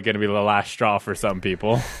probably going to be the last straw for some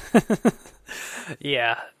people.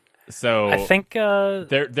 Yeah. So I think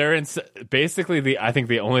they're in basically I think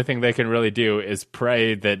the only thing they can really do is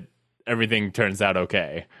pray that everything turns out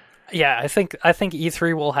okay. Yeah, I think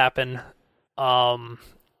E3 will happen. I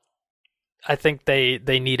think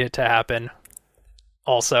they need it to happen.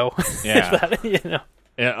 Also, yeah.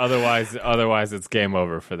 Yeah, otherwise it's game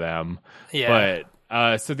over for them. Yeah.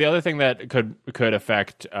 But so the other thing that could be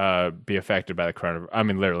affected by the coronavirus, I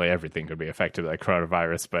mean, literally everything could be affected by the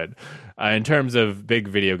coronavirus, but in terms of big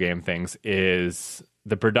video game things, is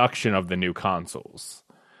the production of the new consoles,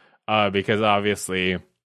 because obviously,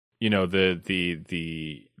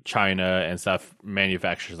 the China and stuff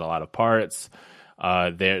manufactures a lot of parts.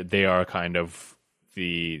 They are kind of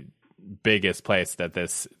the biggest place that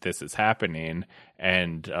this is happening,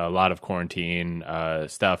 and a lot of quarantine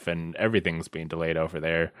stuff and everything's being delayed over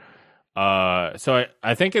there. So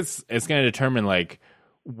I think it's going to determine like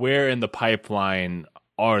where in the pipeline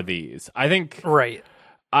are these. I think right.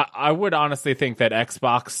 I would honestly think that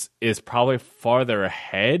Xbox is probably farther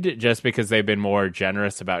ahead just because they've been more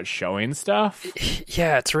generous about showing stuff.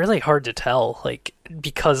 Yeah, it's really hard to tell, like,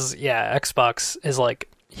 because Xbox is like,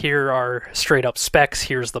 here are straight up specs,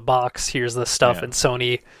 here's the box, here's the stuff, and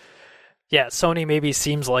Sony maybe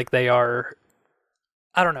seems like they are,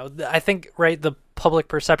 I don't know, I think, right, the public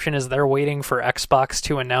perception is they're waiting for Xbox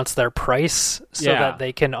to announce their price so that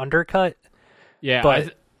they can undercut. Yeah,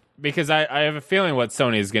 but because I have a feeling what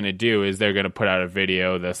Sony is going to do is they're going to put out a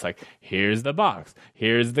video that's like, here's the box,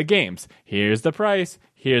 here's the games, here's the price,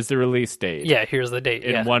 here's the release date. Yeah, here's the date.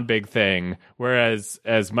 In one big thing. Whereas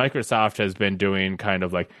as Microsoft has been doing kind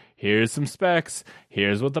of like, here's some specs,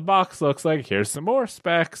 here's what the box looks like, here's some more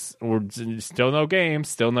specs, or still no games,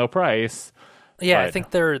 still no price. Yeah, but I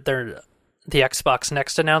think the Xbox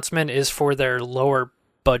Next announcement is for their lower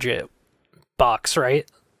budget box, right?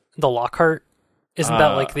 The Lockhart. Isn't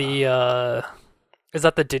that like the is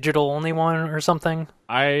that the digital only one or something?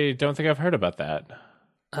 I don't think I've heard about that.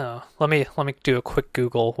 Oh, let me do a quick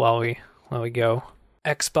Google while we go.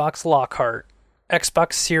 Xbox Lockhart,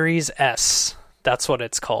 Xbox Series S. That's what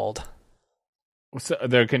it's called. So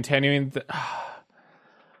they're continuing.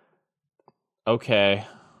 Okay,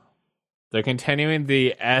 they're continuing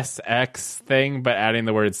the SX thing, but adding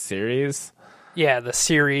the word series. Yeah, the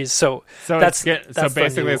series. So basically, it's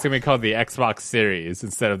going to be called the Xbox Series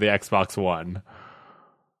instead of the Xbox One.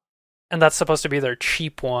 And that's supposed to be their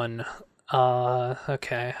cheap one.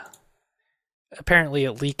 Okay. Apparently,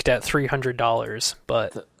 it leaked at $300,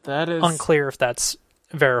 but that is unclear if that's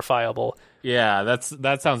verifiable. Yeah,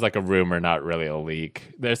 that sounds like a rumor, not really a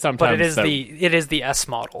leak. There's sometimes, but it is the S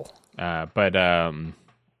model. But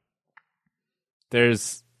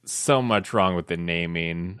there's so much wrong with the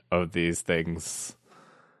naming of these things.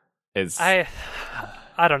 I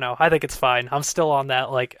don't know. I think it's fine. I'm still on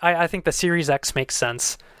that. Like, I think the Series X makes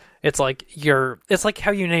sense. It's like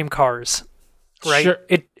how you name cars, right? Sure.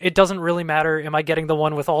 It doesn't really matter. Am I getting the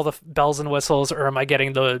one with all the bells and whistles, or am I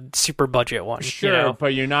getting the super budget one? Sure,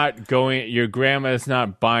 but you're not going. Your grandma's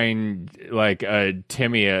not buying like a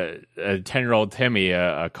 10-year-old Timmy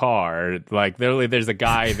a car. Like literally, there's a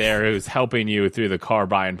guy there who's helping you through the car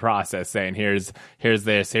buying process, saying here's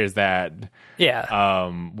this, here's that.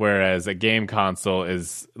 Yeah. Whereas a game console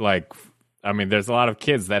is like, I mean, there's a lot of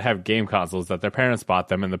kids that have game consoles that their parents bought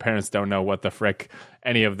them, and the parents don't know what the frick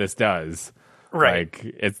any of this does. Right.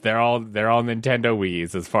 Like they're all Nintendo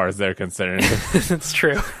Wiis as far as they're concerned. It's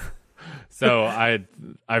true. So I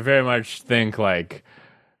very much think like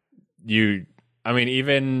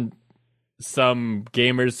even some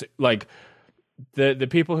gamers, like the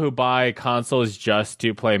people who buy consoles just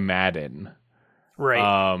to play Madden.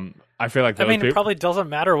 Right. I feel like it probably doesn't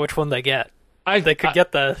matter which one they get. They could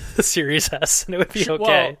get the Series S and it would be okay.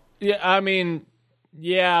 Well, yeah, I mean,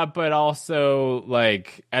 Yeah, but also,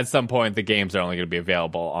 like, at some point, the games are only going to be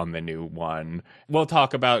available on the new one. We'll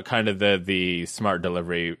talk about kind of the smart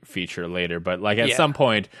delivery feature later, but, like, at some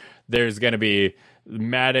point, there's going to be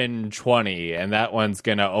Madden 20, and that one's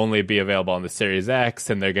going to only be available on the Series X,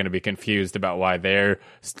 and they're going to be confused about why their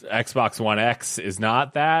Xbox One X is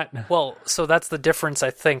not that. Well, so that's the difference,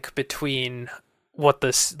 I think, between what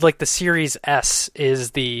the Series S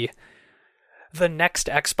is the next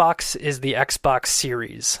Xbox is the Xbox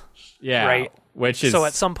Series. Yeah. Right? Which is... So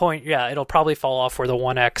at some point, it'll probably fall off where the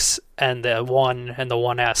One X and the One and the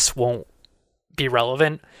One S won't be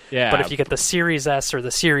relevant. Yeah. But if you get the Series S or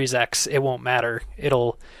the Series X, it won't matter.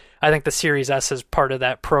 I think the Series S is part of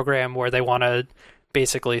that program where they want to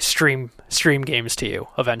basically stream games to you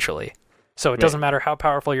eventually. So it doesn't matter how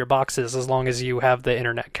powerful your box is as long as you have the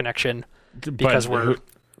internet connection. Because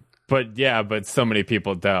but so many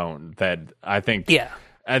people don't that I think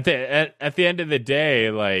at the end of the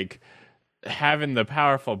day, like, having the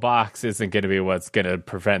powerful box isn't going to be what's going to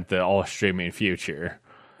prevent the all streaming future.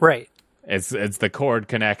 Right. It's the cord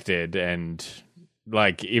connected, and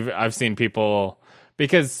like, even I've seen people,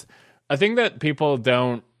 because a thing that people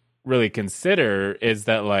don't really consider is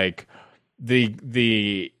that, like,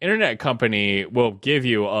 the internet company will give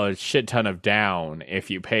you a shit ton of down if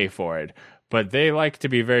you pay for it, but they like to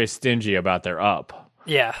be very stingy about their up.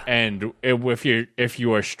 Yeah. And if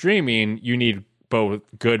you are streaming, you need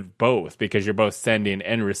both because you're both sending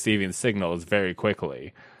and receiving signals very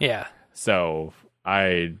quickly. Yeah. So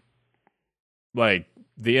the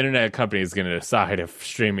internet company is going to decide if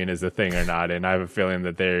streaming is a thing or not, and I have a feeling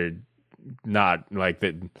that they're not, like,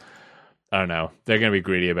 that. I don't know. They're going to be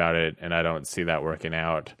greedy about it, and I don't see that working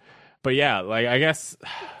out. But yeah, like, I guess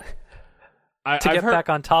back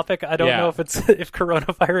on topic, I don't know if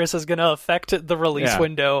coronavirus is going to affect the release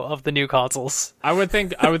window of the new consoles. I would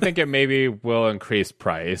think it maybe will increase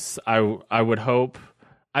price. I would hope.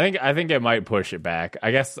 I think it might push it back.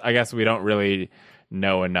 I guess we don't really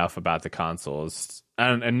know enough about the consoles,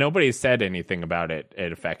 and nobody said anything about it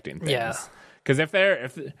affecting things. Yeah. Because if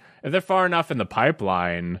they're far enough in the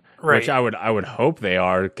pipeline, right, which I would hope they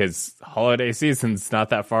are, because holiday season's not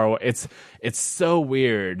that far away. It's so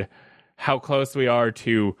weird how close we are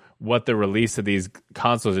to what the release of these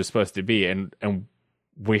consoles are supposed to be, and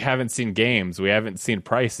we haven't seen games, we haven't seen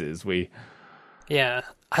prices. I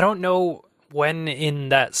don't know when in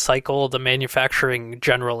that cycle the manufacturing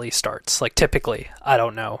generally starts. Like, typically, I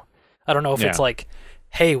don't know if it's like,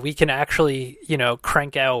 hey, we can actually,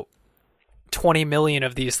 crank out 20 million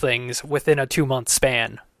of these things within a 2-month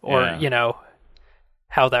span, or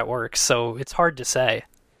how that works. So it's hard to say.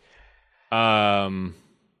 Well,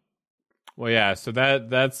 yeah, so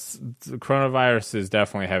that's coronavirus is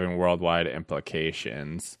definitely having worldwide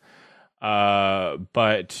implications.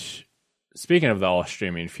 But speaking of the all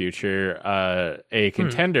streaming future, a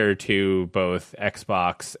contender to both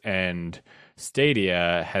Xbox and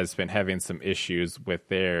Stadia has been having some issues with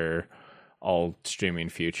their all streaming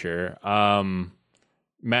future.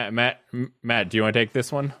 Matt, do you want to take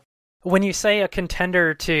this one? When you say a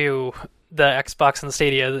contender to the Xbox and the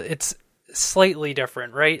Stadia, it's slightly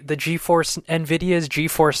different, right? NVIDIA's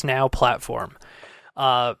GeForce Now platform.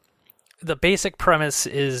 The basic premise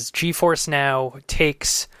is GeForce Now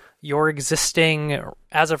takes your existing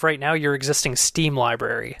Steam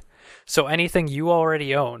library, so anything you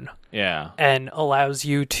already own, and allows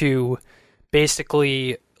you to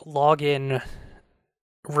basically log in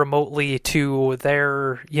remotely to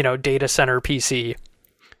their, data center PC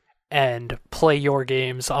and play your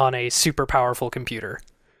games on a super powerful computer.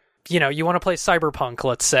 You want to play Cyberpunk,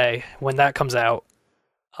 let's say, when that comes out,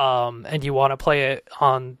 and you want to play it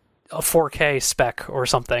on a 4K spec or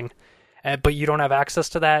something, but you don't have access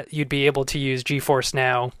to that, you'd be able to use GeForce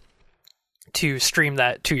Now to stream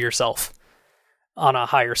that to yourself on a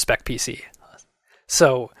higher spec PC.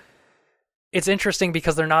 So it's interesting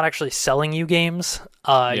because they're not actually selling you games.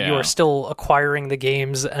 You are still acquiring the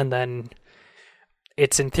games, and then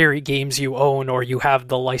it's in theory games you own or you have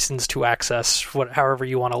the license to access, however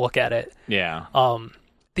you want to look at it. Yeah.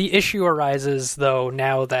 The issue arises, though,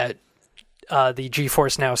 now that the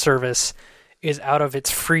GeForce Now service is out of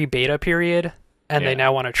its free beta period, and they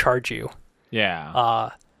now want to charge you.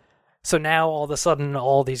 Yeah. So now, all of a sudden,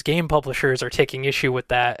 all these game publishers are taking issue with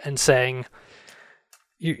that and saying,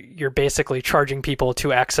 you're basically charging people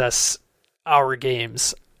to access our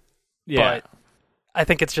games. Yeah. But I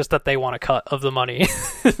think it's just that they want a cut of the money.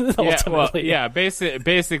 Basically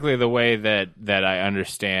the way that I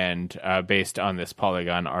understand, based on this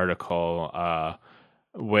Polygon article,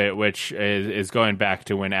 which is going back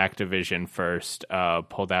to when Activision first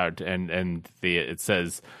pulled out, and it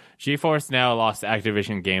says GeForce now lost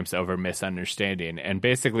Activision games over misunderstanding, and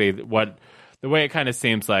basically the way it kind of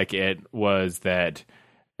seems like it was that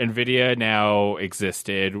NVIDIA now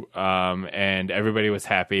existed, and everybody was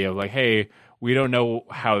happy of like, hey, we don't know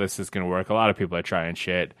how this is going to work. A lot of people are trying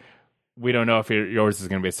shit. We don't know if yours is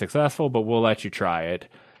going to be successful, but we'll let you try it.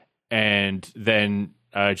 And then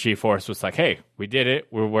GeForce was like, hey, we did it.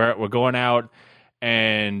 We're going out.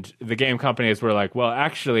 And the game companies were like, well,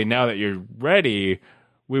 actually, now that you're ready,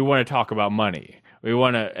 we want to talk about money. We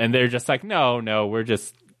want to, and they're just like, no, we're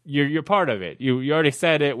just, you're part of it. You already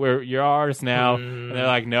said it. You're ours now. And they're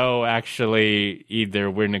like, no, actually,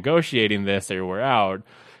 either we're negotiating this or we're out.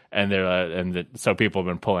 And so people have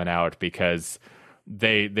been pulling out because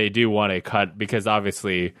they do want to cut, because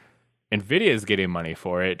obviously NVIDIA is getting money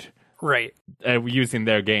for it, right? Using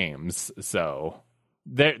their games, so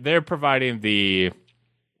they're providing the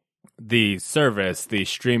service, the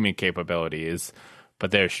streaming capabilities,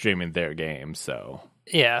 but they're streaming their games. So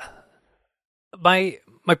yeah, my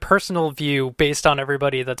personal view, based on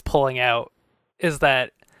everybody that's pulling out, is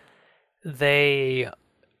that they're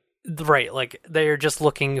just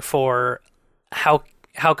looking for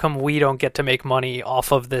how come we don't get to make money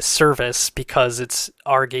off of this service because it's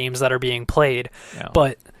our games that are being played. Yeah.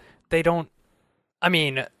 But they don't, I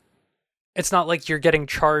mean, it's not like you're getting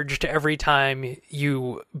charged every time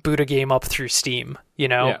you boot a game up through Steam, you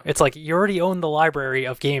know? Yeah. It's like you already own the library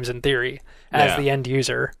of games in theory as the end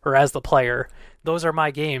user or as the player. Those are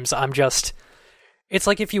my games. It's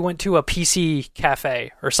like if you went to a PC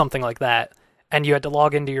cafe or something like that and you had to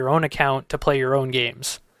log into your own account to play your own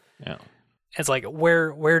games. Yeah. It's like,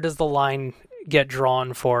 where does the line get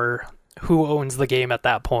drawn for who owns the game at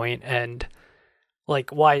that point? And like,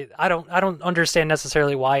 why I don't understand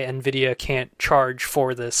necessarily why NVIDIA can't charge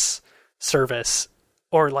for this service,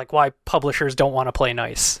 or like why publishers don't want to play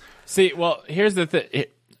nice. See, well, here's the thing.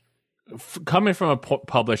 Coming from a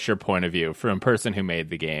publisher point of view, from a person who made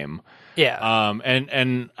the game,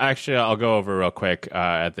 and actually, I'll go over real quick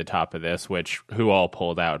at the top of this, who all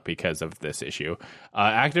pulled out because of this issue: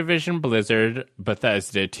 Activision Blizzard,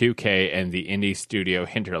 Bethesda, 2K, and the indie studio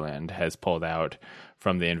Hinterland has pulled out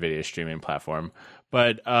from the NVIDIA streaming platform.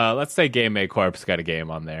 But let's say Game Make Corp's got a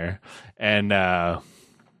game on there, and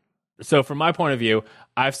so from my point of view,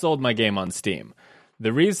 I've sold my game on Steam.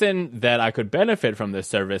 The reason that I could benefit from this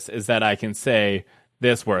service is that I can say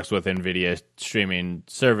this works with NVIDIA streaming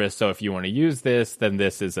service. So if you want to use this, then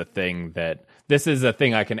this is a thing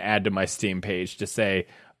I can add to my Steam page to say,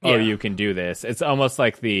 you can do this. It's almost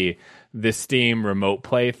like the Steam remote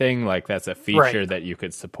play thing. Like that's a feature that you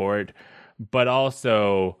could support. But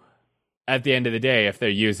also at the end of the day, if they're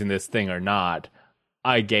using this thing or not,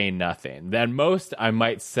 I gain nothing. Then most I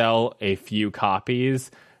might sell a few copies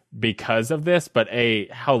because of this, but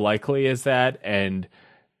how likely is that, and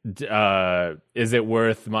is it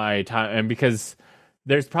worth my time? And because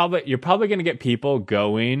you're probably going to get people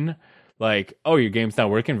going like, oh, your game's not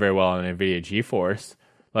working very well on NVIDIA GeForce,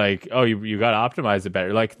 like, oh, you got to optimize it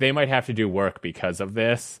better. Like they might have to do work because of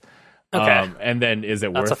this. Okay. And then is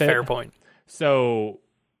it worth it? That's a fair point. So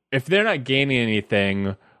if they're not gaining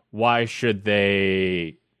anything, why should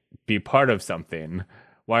they be part of something?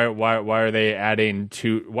 Why are they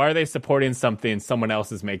why are they supporting something someone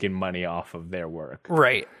else is making money off of their work?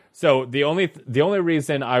 Right. So the only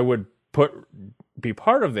reason I would be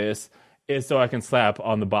part of this is so I can slap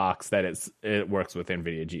on the box that it works with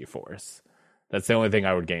NVIDIA GeForce. That's the only thing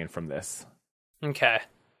I would gain from this. Okay.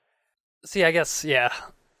 See, I guess, yeah.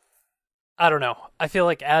 I don't know. I feel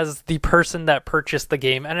like as the person that purchased the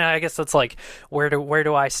game, and I guess that's like, where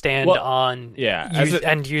do I stand on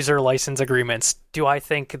end user license agreements? Do I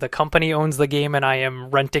think the company owns the game and I am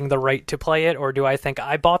renting the right to play it, or do I think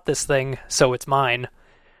I bought this thing so it's mine?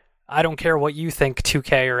 I don't care what you think,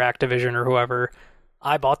 2K or Activision or whoever.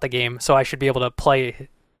 I bought the game, so I should be able to play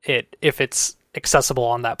it if it's accessible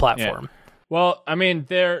on that platform. Yeah. Well, I mean,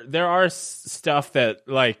 there are stuff that,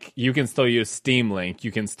 like, you can still use Steam Link.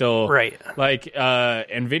 You can still... Right. Like,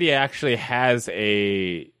 NVIDIA actually has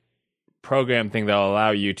a program thing that will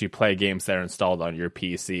allow you to play games that are installed on your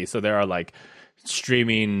PC. So there are, like,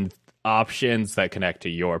 streaming options that connect to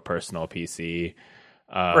your personal PC.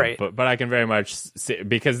 Right. But I can very much... see,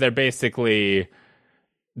 because they're basically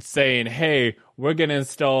saying, hey, we're going to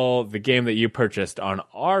install the game that you purchased on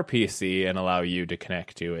our PC and allow you to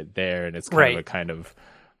connect to it there. And it's kind of...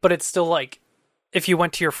 But it's still like, if you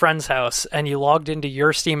went to your friend's house and you logged into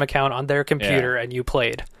your Steam account on their computer and you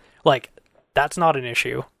played, like, that's not an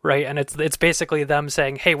issue, right? And it's basically them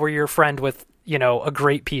saying, hey, we're your friend with a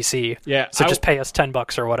great PC. Yeah. So just pay us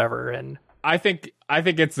 $10 or whatever. And I think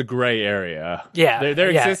it's a gray area. Yeah. They're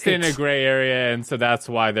existing in a gray area, and so that's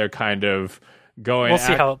why they're kind of going. We'll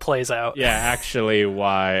see how it plays out. Yeah, actually,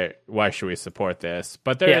 why should we support this?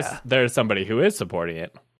 But there's somebody who is supporting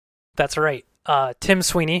it. That's right. Tim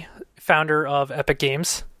Sweeney, founder of Epic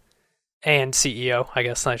Games and CEO, I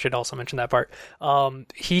guess I should also mention that part.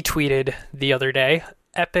 He tweeted the other day,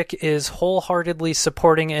 Epic is wholeheartedly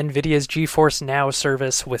supporting NVIDIA's GeForce Now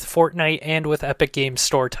service with Fortnite and with Epic Games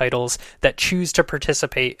Store titles that choose to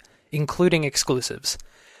participate, including exclusives,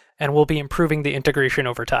 and will be improving the integration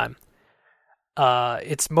over time.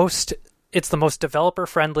 It's the most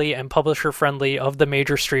developer-friendly and publisher-friendly of the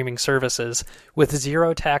major streaming services, with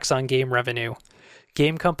zero tax on game revenue.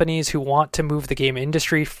 Game companies who want to move the game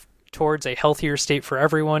industry towards a healthier state for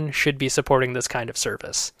everyone should be supporting this kind of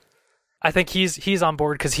service. I think he's on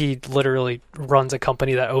board because he literally runs a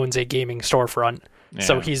company that owns a gaming storefront. Yeah.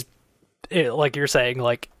 So he's, like you're saying,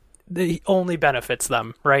 like, it only benefits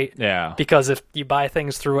them, right? Yeah. Because if you buy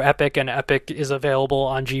things through Epic and Epic is available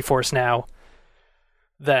on GeForce Now,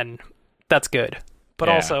 then that's good. But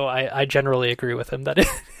also, I generally agree with him that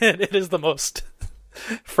it is the most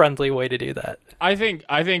friendly way to do that. I think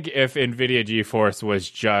if NVIDIA GeForce was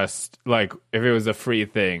just, like, if it was a free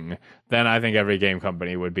thing, then I think every game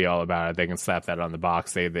company would be all about it. They can slap that on the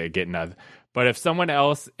box, they get nothing. But if someone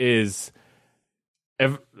else is,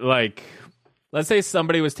 let's say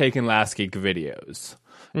somebody was taking Last Geek videos,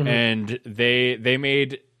 and they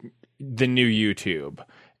made the new YouTube,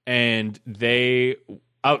 and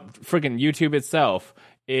freaking YouTube itself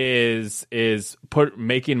is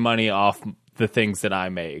making money off the things that I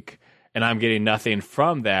make, and I'm getting nothing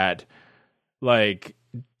from that. Like,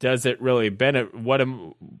 does it really benefit?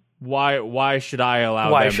 Why should I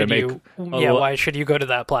allow them to make? Why should you go to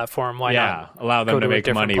that platform? Why not allow them to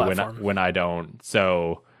make money when I don't?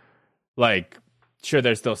 So, like, sure,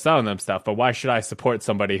 they're still selling them stuff, but why should I support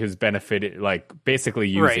somebody who's benefited, like, basically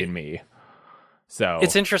using me? So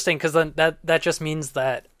it's interesting because then that just means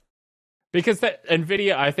that, because that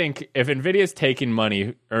NVIDIA, I think if NVIDIA is taking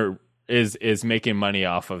money or is making money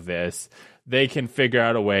off of this, they can figure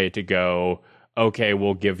out a way to go, okay,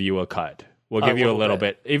 we'll give you a cut. We'll give you a little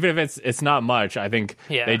bit. Even if it's not much, I think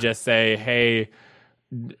they just say, hey,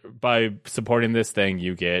 by supporting this thing,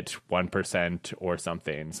 you get 1% or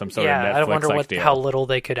something, some sort of Netflix-like I wonder deal. How little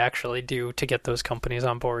they could actually do to get those companies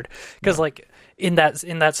on board. Because like in that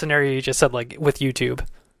scenario you just said, like with YouTube,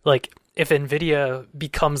 like if NVIDIA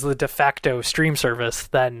becomes the de facto stream service,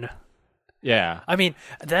 then I mean,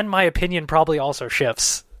 then my opinion probably also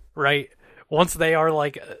shifts, right? Once they are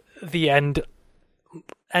like the end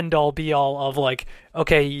all be all of, like,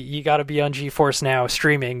 okay, you got to be on GeForce Now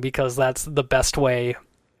streaming because that's the best way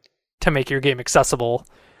to make your game accessible.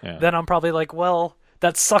 Then I'm probably like, well,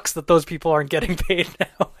 that sucks that those people aren't getting paid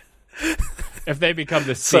now. If they become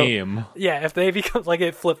the Steam, if they become like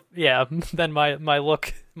it flip, then my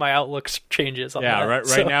outlook changes on that.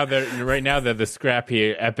 Right now they're the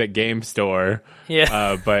scrappy Epic Game Store.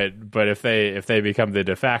 But if they become the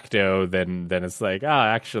de facto, then it's like,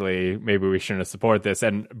 actually maybe we shouldn't support this.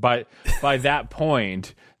 And by that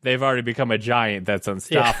point, they've already become a giant that's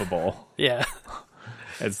unstoppable.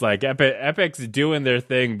 It's like Epic's doing their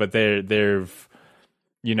thing, but they're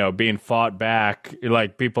being fought back.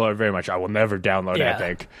 Like, people are very much, I will never download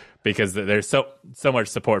Epic, because there's so much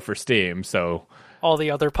support for Steam. So all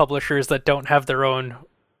the other publishers that don't have their own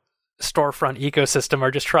storefront ecosystem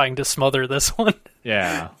are just trying to smother this one.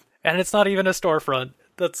 And it's not even a storefront.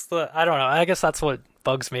 I don't know. I guess that's what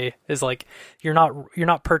bugs me, is like, you're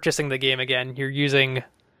not purchasing the game again. You're using,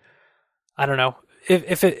 I don't know.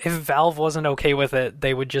 If Valve wasn't okay with it,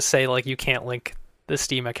 they would just say, like, you can't link the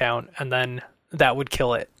Steam account, and then that would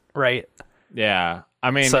kill it, right?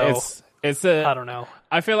 I mean, so, it's I don't know.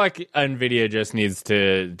 I feel like NVIDIA just needs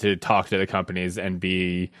to talk to the companies and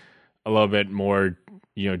be a little bit more,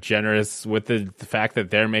 generous with the fact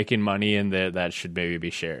that they're making money, and that should maybe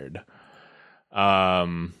be shared. But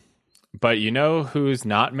who's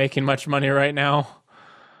not making much money right now?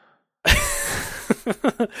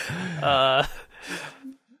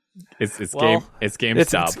 It's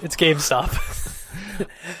GameStop. It's GameStop.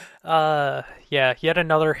 Yet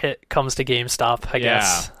another hit comes to GameStop, I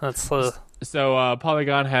guess. That's So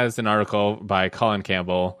Polygon has an article by Colin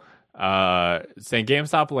Campbell saying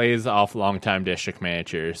GameStop lays off longtime district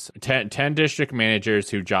managers. 10 district managers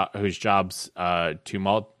whose jobs to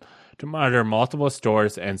monitor multiple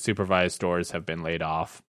stores and supervise stores have been laid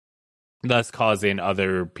off, thus causing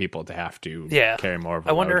other people to have to carry more of a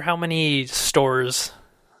I wonder how many stores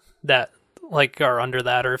that, like are under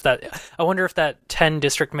that, or if that, I wonder if that 10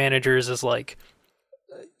 district managers is like,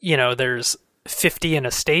 there's 50 in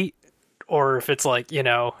a state, or if it's like,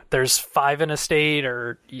 there's 5 in a state,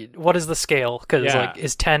 or what is the scale? Because like,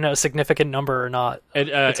 is 10 a significant number or not?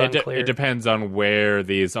 It's unclear. It depends on where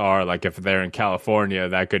these are. Like if they're in California,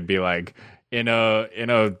 that could be like in a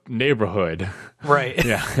neighborhood, right?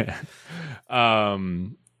 Yeah.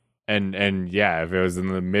 And yeah, if it was in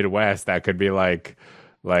the Midwest, that could be like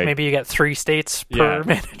maybe you get 3 states per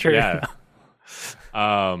manager. Yeah.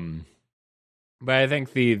 But I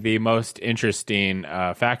think the most interesting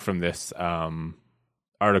fact from this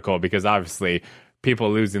article, because obviously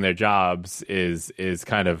people losing their jobs is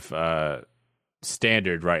kind of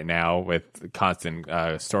standard right now with constant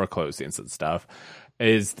store closings and stuff,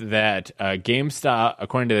 is that GameStop,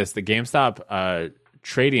 according to this, the GameStop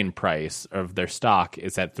trading price of their stock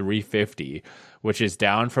is at $350, which is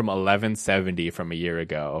down from $11.70 from a year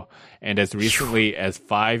ago. And as recently as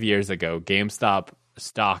 5 years ago, GameStop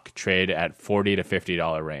stock trade at $40 to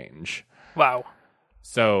 $50 range. Wow.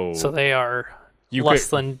 So they are less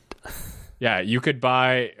than. Yeah, you could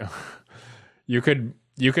buy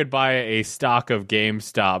a stock of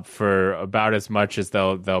GameStop for about as much as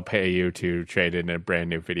they'll pay you to trade in a brand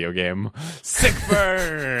new video game. Sick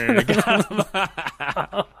burn.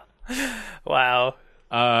 Wow.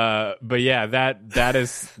 But yeah, that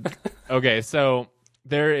is okay. So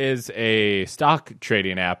there is a stock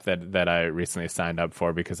trading app that I recently signed up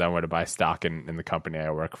for because I want to buy stock in the company I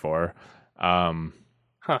work for. And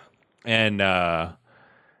when I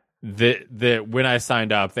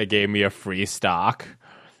signed up, they gave me a free stock,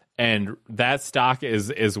 and that stock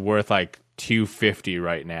is worth like $250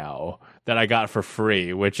 right now that I got for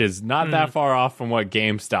free, which is not that far off from what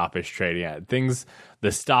GameStop is trading at.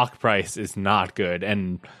 The stock price is not good,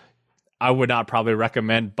 and I would not probably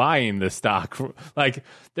recommend buying the stock. Like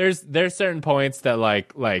there's certain points that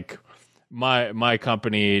like my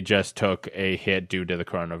company just took a hit due to the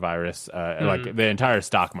coronavirus. Like the entire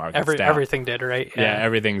stock market, everything did, right? Yeah,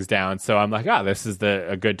 everything's down. So I'm like, this is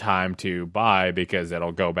a good time to buy because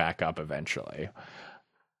it'll go back up eventually.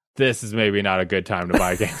 This is maybe not a good time to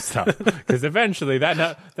buy GameStop because eventually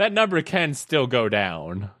that number can still go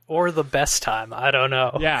down. Or the best time, I don't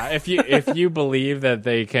know. Yeah, if you believe that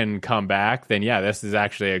they can come back, then yeah, this is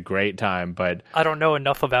actually a great time. But I don't know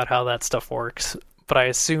enough about how that stuff works, but I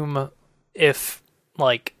assume if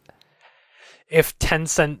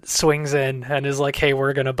Tencent swings in and is like, "Hey,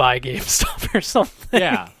 we're gonna buy GameStop" or something.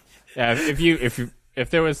 Yeah.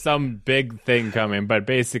 If there was some big thing coming, but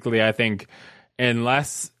basically, I think.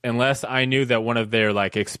 Unless I knew that one of their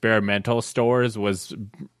like experimental stores was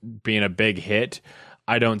being a big hit,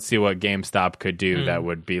 I don't see what GameStop could do that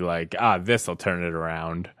would be like, this will turn it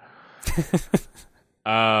around.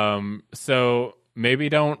 So maybe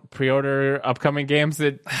don't pre-order upcoming games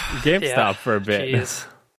at GameStop for a bit. Geez.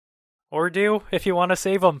 Or do if you want to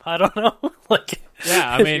save them. I don't know.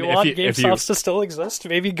 Yeah, I mean, if you want GameStops to still exist,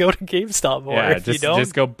 maybe go to GameStop. Or if you don't,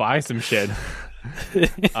 just go buy some shit.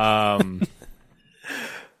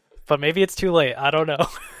 But maybe it's too late. I don't know.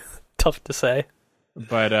 Tough to say.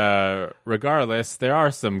 But regardless, there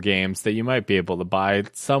are some games that you might be able to buy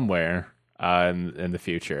somewhere in the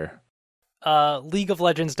future. League of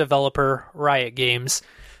Legends developer Riot Games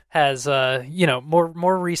has,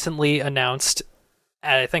 more recently announced,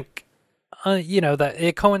 I think, that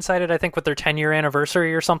it coincided, I think, with their 10-year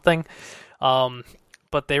anniversary or something.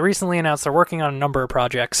 But they recently announced they're working on a number of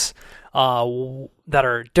projects that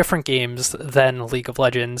are different games than League of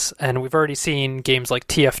Legends, and we've already seen games like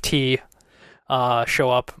TFT show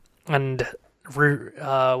up, and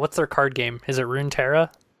what's their card game? Is it Runeterra?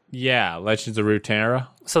 Yeah, Legends of Runeterra.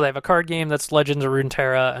 So they have a card game that's Legends of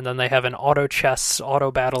Runeterra, and then they have an auto chess,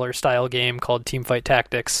 auto battler style game called Teamfight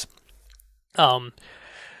Tactics.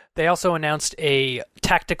 They also announced a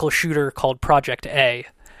tactical shooter called Project A.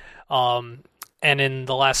 And in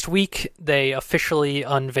the last week, they officially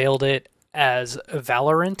unveiled it as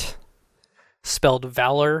Valorant, spelled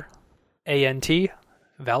Valor, A-N-T,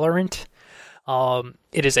 Valorant.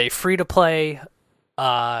 It is a free-to-play,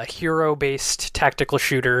 hero-based tactical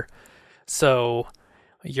shooter. So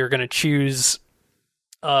you're going to choose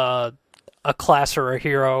a class or a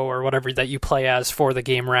hero or whatever that you play as for the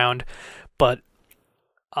game round. But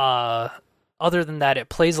other than that, it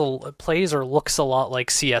plays or looks a lot like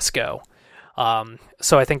CSGO.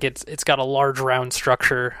 So I think it's got a large round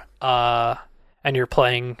structure, and you're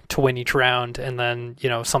playing to win each round, and then,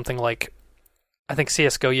 something like, I think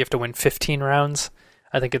CSGO, you have to win 15 rounds.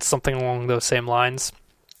 I think it's something along those same lines.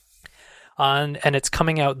 And it's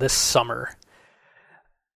coming out this summer.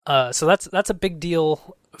 So that's a big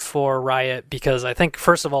deal for Riot, because I think,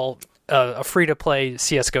 first of all, a free-to-play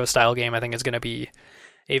CSGO style game, I think, is going to be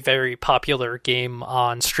a very popular game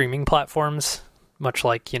on streaming platforms, much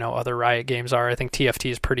like, other Riot games are. I think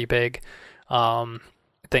TFT is pretty big. I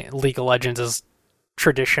think League of Legends is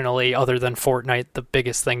traditionally, other than Fortnite, the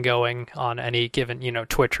biggest thing going on any given,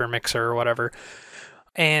 Twitch or Mixer or whatever.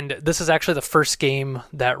 And this is actually the first game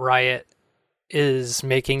that Riot is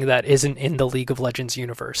making that isn't in the League of Legends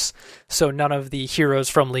universe. So none of the heroes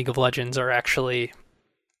from League of Legends are actually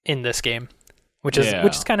in this game, which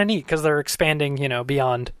is kind of neat because they're expanding,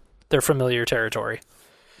 beyond their familiar territory.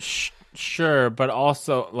 Sure, but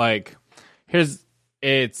also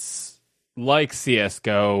it's like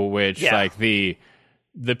CS:GO, which like the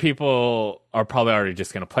people are probably already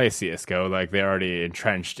just going to play CS:GO, like they're already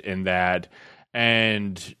entrenched in that,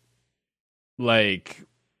 and like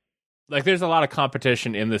there's a lot of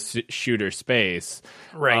competition in the shooter space,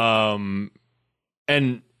 right?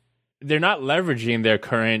 And they're not leveraging their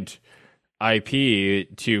current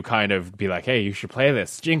IP to kind of be like, hey, you should play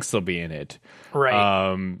this. Jinx will be in it,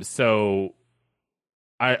 right? So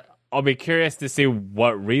I'll be curious to see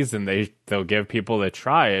what reason they'll give people to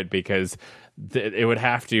try it, because it would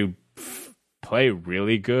have to play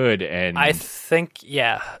really good. And I think,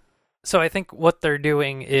 so I think what they're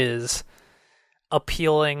doing is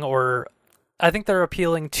appealing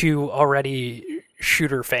to already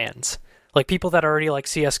shooter fans, like people that already like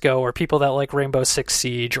CS:GO, or people that like Rainbow Six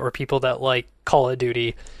Siege, or people that like Call of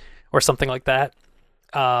Duty or something like that.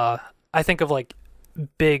 I think of like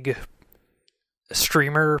big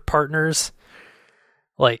streamer partners,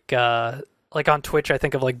 like on Twitch. I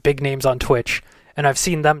think of like big names on Twitch, and I've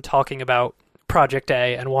seen them talking about Project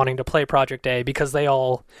A and wanting to play Project A because they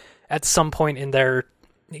all at some point in their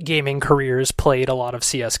gaming careers played a lot of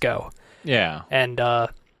CS:GO. Yeah. And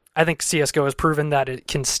I think CS:GO has proven that it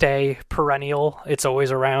can stay perennial. It's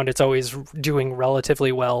always around. It's always doing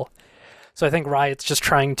relatively well. So I think Riot's just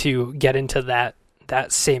trying to get into that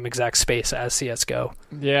same exact space as CS:GO.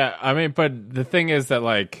 Yeah, I mean, but the thing is that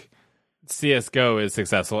like CS:GO is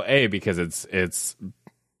successful because it's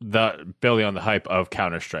the building on the hype of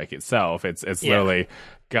Counter-Strike itself. It's literally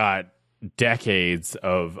got decades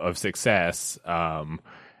of success,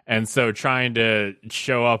 and so trying to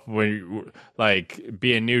show up when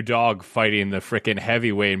be a new dog fighting the freaking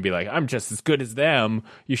heavyweight and be like, I'm just as good as them,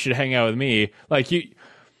 you should hang out with me, like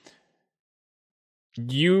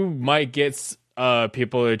you might get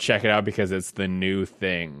people to check it out because it's the new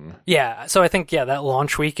thing. Yeah, so I think that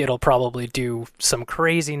launch week it'll probably do some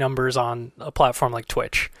crazy numbers on a platform like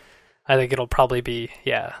Twitch. I think it'll probably be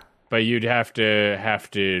but you'd have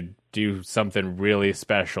to do something really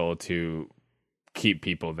special to keep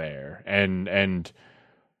people there, and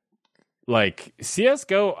like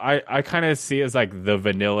CS:GO I kind of see as like the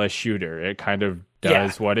vanilla shooter. It kind of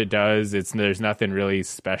does what it does. There's nothing really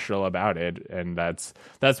special about it, and that's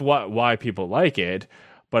why people like it.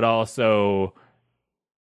 But also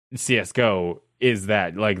CS:GO is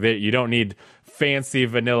that you don't need fancy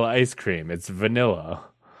vanilla ice cream. It's vanilla.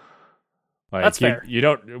 That's fair. You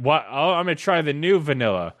don't. What? Oh, I'm gonna try the new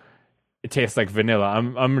vanilla. It tastes like vanilla.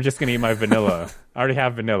 I'm just gonna eat my vanilla. I already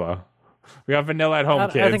have vanilla. We got vanilla at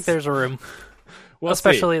home, kids. I think there's a room. We'll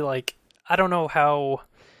especially see. I don't know how.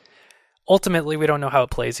 Ultimately, we don't know how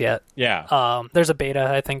it plays yet. Yeah. There's a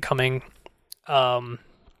beta, I think, coming. But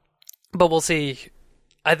we'll see.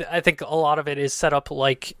 I think a lot of it is set up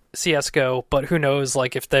like CS:GO, but who knows?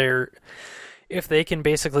 Like if they can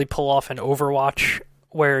basically pull off an Overwatch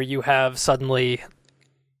where you have suddenly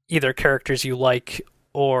either characters you like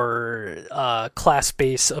or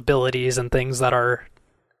class-based abilities and things that are,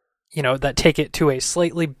 that take it to a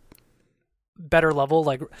slightly better level,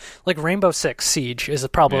 like Rainbow Six Siege is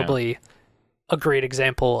probably a great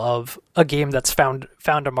example of a game that's found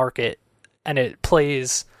a market, and it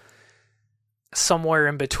plays somewhere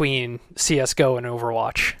in between CS:GO and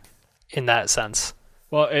Overwatch in that sense.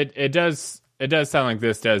 Well, it does sound like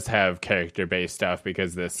this does have character-based stuff,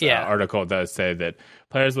 because this article does say that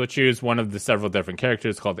players will choose one of the several different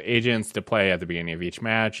characters called agents to play at the beginning of each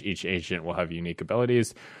match. Each agent will have unique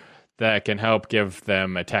abilities that can help give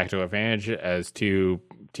them a tactical advantage as two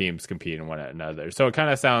teams compete in one another. So it kind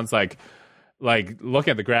of sounds like look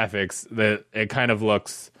at the graphics, that it kind of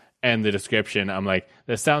looks, and the description, I'm like,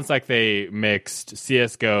 this sounds like they mixed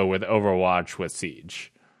CS:GO with Overwatch with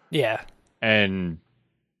Siege. Yeah. And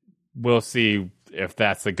we'll see if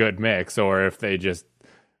that's a good mix, or if they just,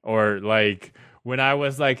 or like when I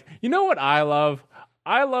was like, you know what I love?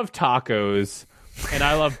 I love tacos and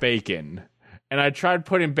I love bacon. And I tried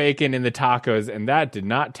putting bacon in the tacos, and that did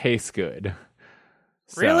not taste good.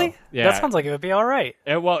 Really? Yeah. That sounds like it would be all right.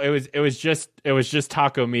 It was just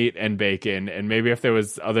taco meat and bacon, and maybe if there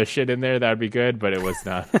was other shit in there, that'd be good. But it was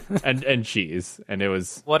not, and cheese, and it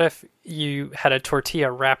was. What if you had a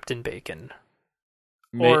tortilla wrapped in bacon,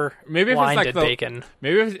 or maybe if it's like bacon?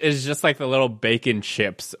 Maybe it's just like the little bacon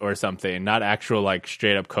chips or something, not actual like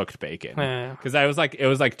straight up cooked bacon. Because it was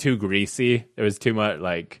like too greasy. It was too much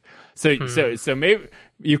like so maybe.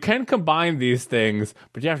 You can combine these things,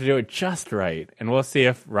 but you have to do it just right, and we'll see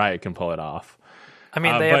if Riot can pull it off. I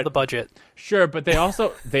mean, they have the budget. Sure, but they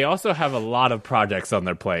also have a lot of projects on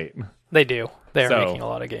their plate. They do. They're making a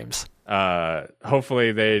lot of games.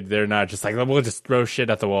 Hopefully they're not just like, we'll just throw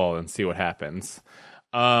shit at the wall and see what happens.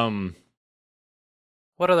 What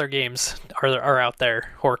other games are out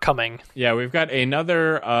there or coming? Yeah, we've got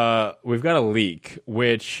a leak,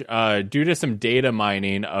 which due to some data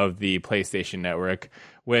mining of the PlayStation Network,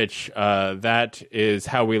 which that is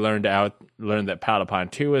how we learned that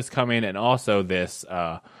Palapon 2 is coming, and also this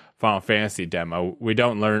Final Fantasy demo. We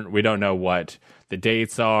don't know what the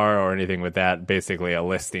dates are or anything with that. Basically, a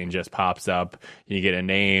listing just pops up. You get a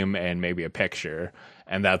name and maybe a picture,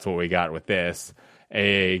 and that's what we got with this.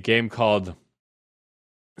 A game called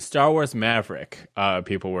Star Wars Maverick.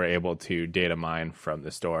 People were able to data mine from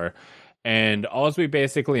the store, and all we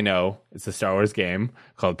basically know is a Star Wars game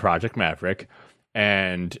called Project Maverick.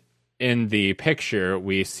 And in the picture,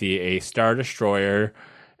 we see a Star Destroyer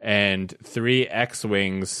and 3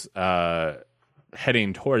 X-Wings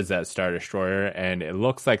heading towards that Star Destroyer, and it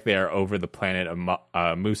looks like they are over the planet of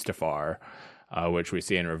Mustafar, which we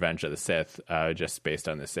see in Revenge of the Sith, just based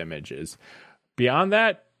on this images. Beyond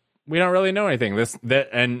that, we don't really know anything.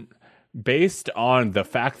 And based on the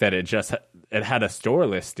fact that it had a store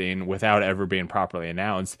listing without ever being properly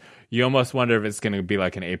announced, you almost wonder if it's going to be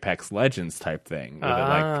like an Apex Legends type thing,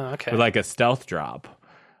 with like a stealth drop.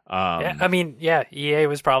 Yeah, I mean, EA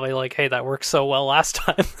was probably like, "Hey, that worked so well last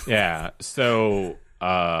time." Yeah, so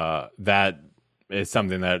that is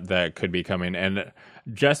something that could be coming, and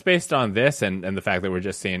just based on this and the fact that we're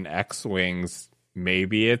just seeing X-Wings,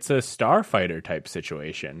 maybe it's a Starfighter type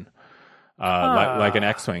situation, like an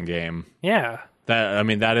X-Wing game. Yeah.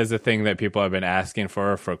 That is a thing that people have been asking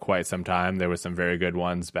for quite some time. There were some very good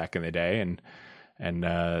ones back in the day, and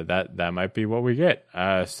that might be what we get.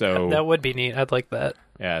 So that would be neat. I'd like that.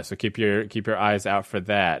 Yeah. So keep your eyes out for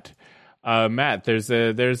that. Matt, there's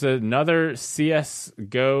another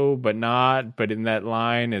CS:GO, but in that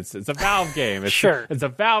line, it's a Valve game. Sure. It's a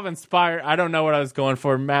Valve inspired. I don't know what I was going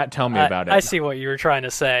for. Matt, tell me about it. I see what you were trying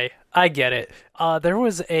to say. I get it. There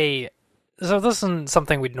was so this isn't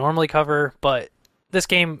something we'd normally cover, but this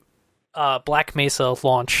game, Black Mesa,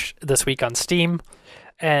 launched this week on Steam,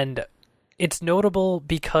 and it's notable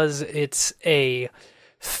because it's a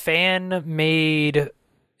fan-made,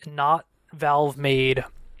 not Valve-made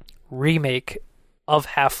remake of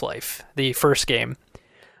Half-Life, the first game.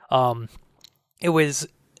 It was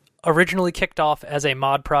originally kicked off as a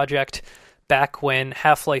mod project back when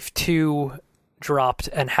Half-Life 2 dropped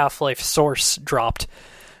and Half-Life Source dropped,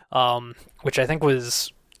 which I think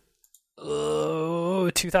was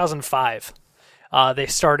 2005. They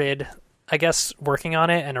started, I guess, working on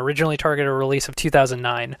it and originally targeted a release of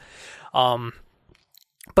 2009.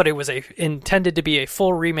 But it was intended to be a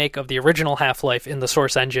full remake of the original Half-Life in the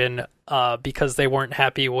Source engine because they weren't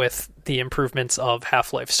happy with the improvements of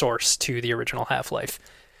Half-Life Source to the original Half-Life.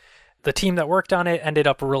 The team that worked on it ended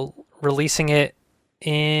up releasing it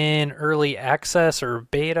in early access or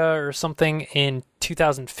beta or something in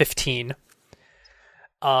 2015.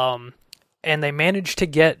 And they managed to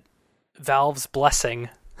get Valve's blessing,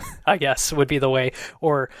 I guess would be the way,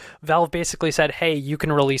 or Valve basically said, hey, you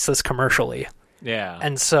can release this commercially. Yeah.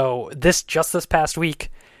 And so this past week,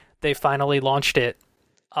 they finally launched it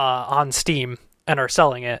on Steam and are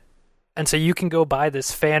selling it. And so you can go buy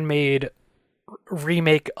this fan-made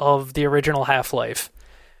remake of the original Half-Life,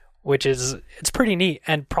 it's pretty neat.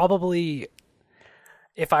 And probably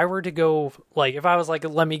if I were to go, like, if I was like,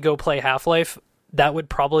 let me go play Half-Life, that would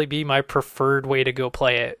probably be my preferred way to go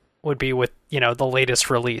play it, would be with, the latest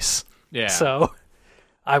release. Yeah. So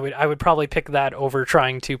I would probably pick that over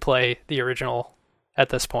trying to play the original at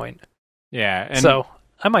this point. Yeah. And so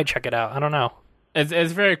I might check it out. I don't know.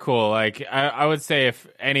 It's very cool. Like, I would say if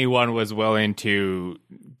anyone was willing to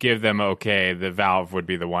give them okay, the Valve would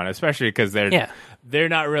be the one, especially because they're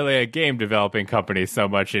not really a game developing company so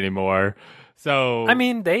much anymore. So I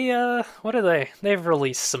mean, they what are they? They've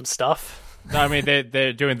released some stuff. I mean,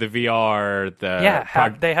 they're doing the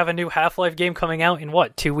VR. They have a new Half-Life game coming out in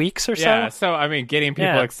 2 weeks or so? Yeah, so I mean, getting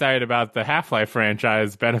people excited about the Half-Life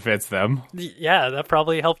franchise benefits them. Yeah, that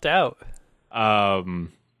probably helped out.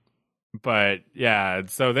 But yeah,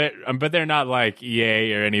 so but they're not like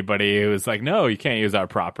EA or anybody who's like, no, you can't use our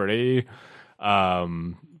property,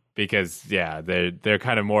 because they're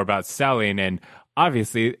kind of more about selling, and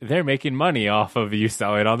obviously they're making money off of you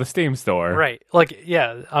selling on the Steam store, right? Like,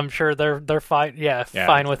 yeah, I'm sure they're fine. Yeah,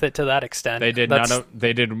 fine with it to that extent. They did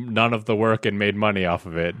none of the work and made money off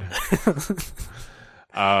of it,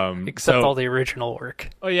 except all the original work.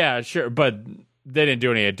 Oh yeah, sure, but they didn't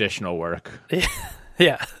do any additional work.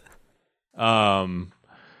 Yeah.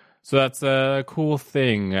 So that's a cool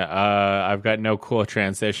thing. I've got no cool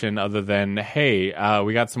transition other than, hey,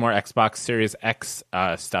 we got some more Xbox Series X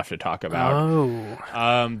stuff to talk about.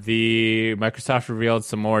 Oh. The Microsoft revealed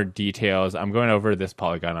some more details. I'm going over this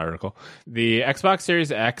Polygon article. The Xbox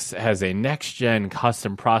Series X has a next-gen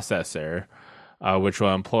custom processor, which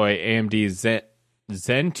will employ AMD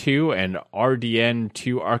Zen 2 and RDN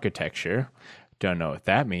 2 architecture. Don't know what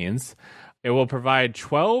that means. It will provide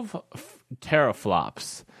 12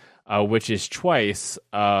 teraflops, which is twice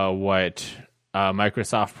what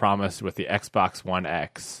Microsoft promised with the Xbox One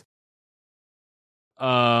X.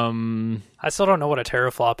 I still don't know what a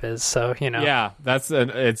teraflop is, so Yeah,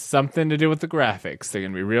 it's something to do with the graphics. They're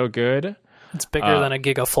gonna be real good. It's bigger than a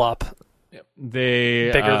gigaflop.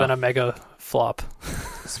 Bigger than a mega flop.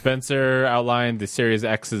 Spencer outlined the Series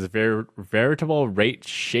X's veritable rate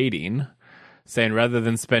shading, saying rather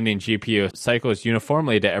than spending GPU cycles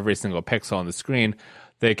uniformly to every single pixel on the screen,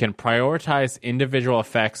 they can prioritize individual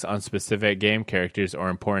effects on specific game characters or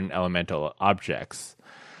important elemental objects.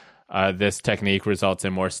 This technique results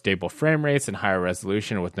in more stable frame rates and higher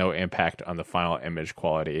resolution with no impact on the final image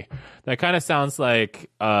quality. That kind of sounds like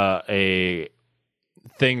a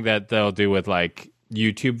thing that they'll do with like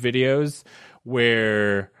YouTube videos,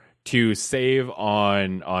 where to save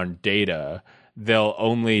on data, they'll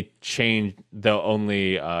only change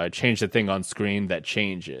the thing on screen that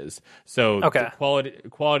changes. So the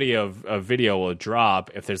quality of video will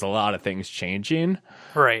drop if there's a lot of things changing.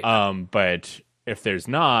 Right. But if there's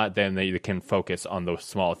not, then they can focus on those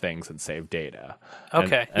small things and save data.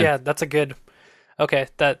 Okay. Yeah, that's a good. Okay,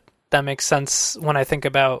 that makes sense when I think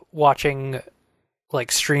about watching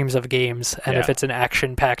like streams of games, and if it's an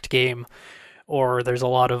action-packed game or there's a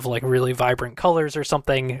lot of like really vibrant colors or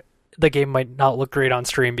something, the game might not look great on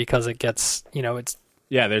stream because it gets, it's...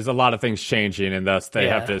 Yeah, there's a lot of things changing, and thus they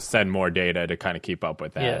have to send more data to kind of keep up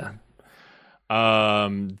with that. Yeah.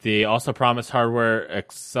 They also promised hardware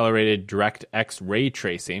accelerated DirectX ray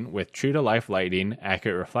tracing with true-to-life lighting,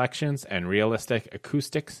 accurate reflections, and realistic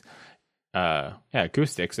acoustics.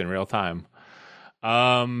 Acoustics in real time.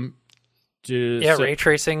 Ray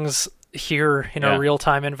tracing's here in a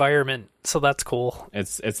real-time environment, so that's cool.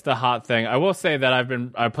 It's the hot thing. I will say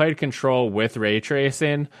that I played Control with ray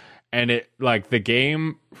tracing, and it like the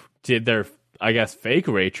game did their, I guess, fake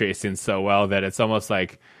ray tracing so well that it's almost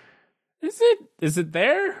like, is it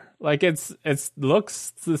there? Like it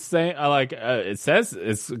looks the same. It says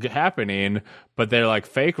it's happening, but their like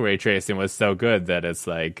fake ray tracing was so good that it's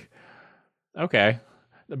like, okay.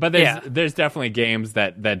 But there's definitely games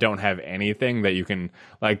that don't have anything that you can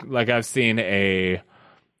like I've seen a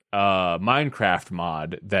Minecraft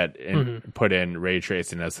mod that put in ray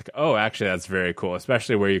tracing. That's like, oh, actually that's very cool,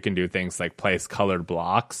 especially where you can do things like place colored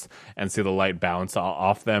blocks and see the light bounce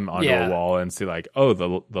off them onto a wall and see like, oh,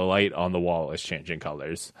 the light on the wall is changing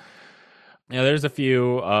colors. There's a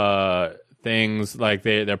few things like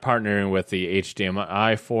they're partnering with the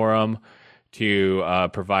HDMI forum to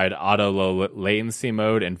provide auto low latency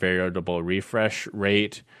mode and variable refresh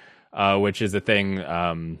rate, which is a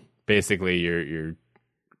thing. Basically, your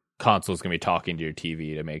console is going to be talking to your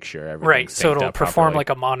TV to make sure everything's right. So it'll perform properly. Like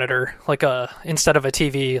a monitor, instead of a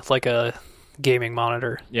TV, like a gaming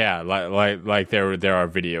monitor. Yeah, like there are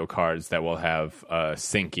video cards that will have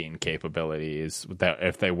syncing capabilities that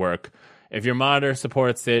if they work. If your monitor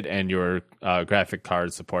supports it and your graphic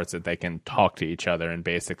card supports it, they can talk to each other and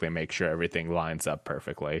basically make sure everything lines up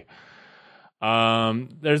perfectly.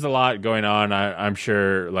 There's a lot going on. I'm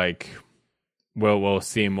sure like we'll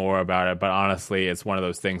see more about it, but honestly, it's one of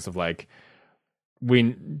those things of like,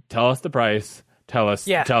 tell us the price, tell us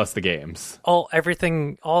the games. All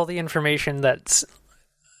the information that's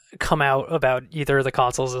come out about either of the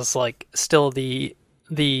consoles is like still the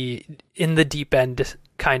in the deep end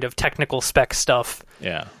kind of technical spec stuff.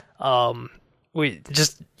 Yeah. We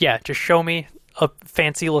just show me a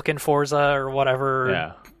fancy looking Forza or whatever.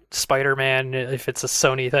 Yeah. Spider-Man if it's a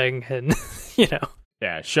Sony thing, and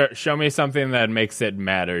Yeah, show me something that makes it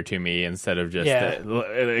matter to me instead of just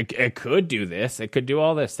it could do this, it could do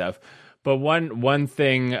all this stuff. But one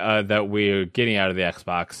thing that we're getting out of the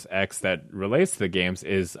Xbox X that relates to the games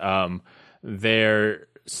is they're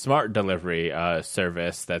smart delivery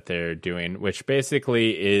service that they're doing, which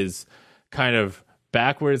basically is kind of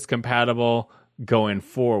backwards compatible going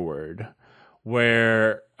forward,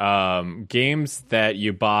 where games that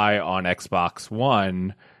you buy on Xbox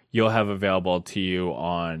One, you'll have available to you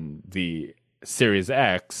on the Series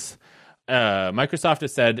X. Microsoft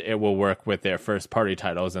has said it will work with their first-party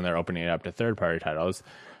titles, and they're opening it up to third-party titles.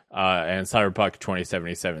 And Cyberpunk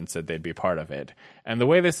 2077 said they'd be part of it. And the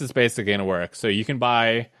way this is basically going to work, so you can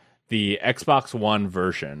buy the Xbox One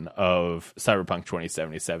version of Cyberpunk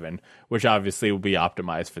 2077, which obviously will be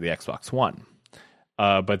optimized for the Xbox One.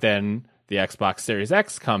 But then the Xbox Series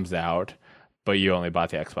X comes out, but you only bought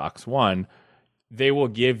the Xbox One. They will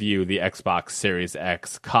give you the Xbox Series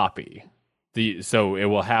X copy. So it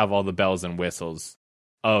will have all the bells and whistles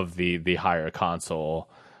of the higher console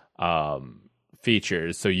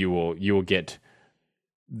features. So you will get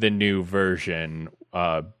the new version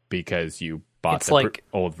because you bought the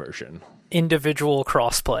old version. Individual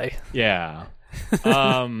crossplay. Yeah.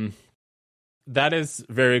 That is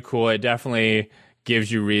very cool. It definitely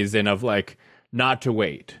gives you reason of like not to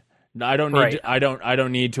wait. I don't need I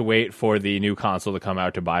don't need to wait for the new console to come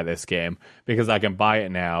out to buy this game, because I can buy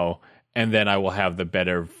it now and then I will have the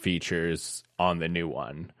better features on the new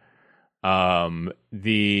one.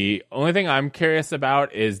 The only thing I'm curious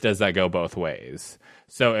about is, does that go both ways?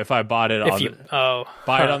 So if I bought it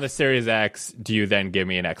on the Series X, do you then give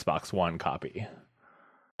me an Xbox One copy?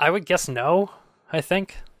 I would guess no, I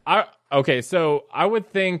think. Okay, so I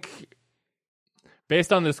would think,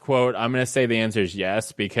 based on this quote, I'm going to say the answer is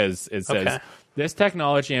yes, because it says, this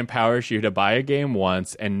technology empowers you to buy a game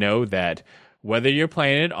once and know that whether you're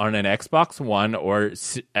playing it on an Xbox One or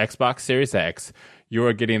Xbox Series X, you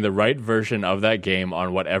are getting the right version of that game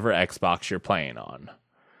on whatever Xbox you're playing on.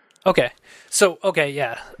 Okay. So,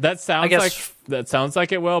 yeah. That sounds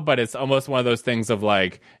like it will, but it's almost one of those things of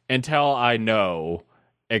like, until I know,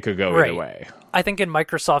 it could go either way. I think in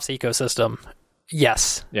Microsoft's ecosystem,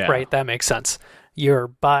 yes. Yeah. Right, that makes sense. You're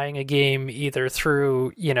buying a game either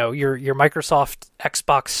through, your Microsoft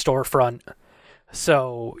Xbox storefront.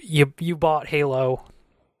 So you bought Halo.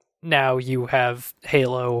 Now you have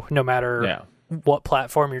Halo no matter what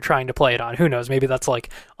platform you're trying to play it on. Who knows? Maybe that's like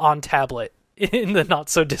on tablet in the not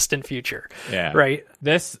so distant future. Yeah. Right.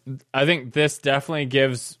 I think this definitely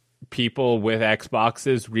gives people with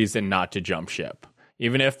Xboxes reason not to jump ship.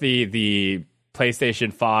 Even if the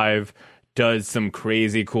PlayStation 5 does some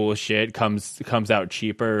crazy cool shit, comes out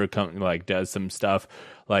cheaper, does some stuff,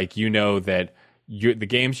 like, that the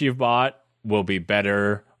games you've bought will be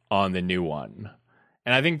better on the new one.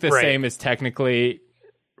 And I think the same is technically,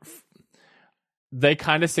 they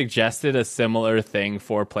kind of suggested a similar thing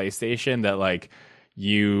for PlayStation, that like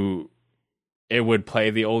it would play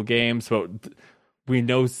the old games, but we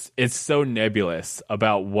know it's so nebulous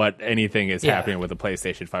about what anything is happening with the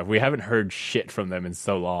PlayStation 5. We haven't heard shit from them in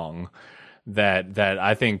so long that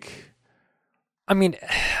I think,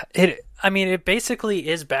 it basically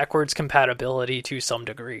is backwards compatibility to some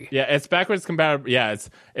degree. Yeah, it's backwards compatible. Yeah,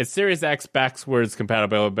 it's Series X backwards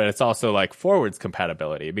compatibility, but it's also like forwards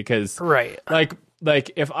compatibility, because like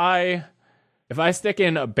if I stick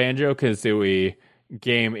in a Banjo-Kazooie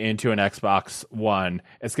game into an Xbox One,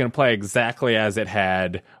 it's going to play exactly as it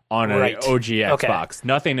had on an OG Xbox. Okay.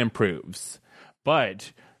 Nothing improves.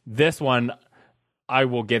 But this one, I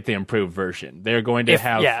will get the improved version. They're going to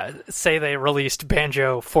have... Yeah, say they released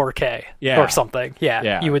Banjo 4K or something.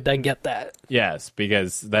 Yeah, you would then get that. Yes,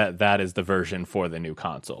 because that is the version for the new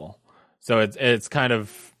console. So it's kind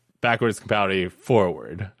of backwards compatibility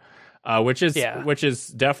forward, which is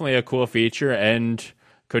definitely a cool feature and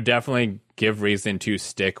could definitely give reason to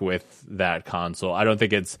stick with that console. I don't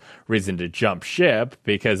think it's reason to jump ship,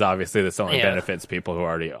 because obviously this only benefits people who are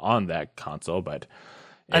already on that console. But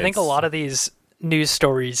I think a lot of these news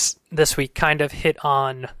stories this week kind of hit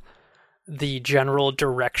on the general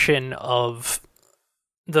direction of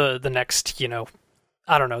the next,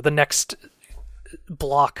 the next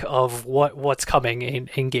block of what's coming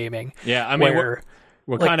in gaming. Yeah, I mean, we're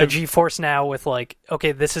like kind of the GeForce Now with like,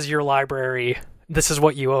 okay, this is your library, this is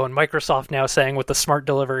what you own. Microsoft now saying with the smart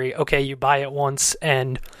delivery, okay, you buy it once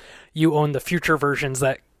and you own the future versions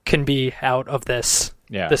that can be out of the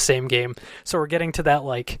same game. So we're getting to that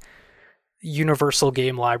like universal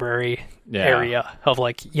game library area of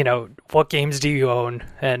like, what games do you own?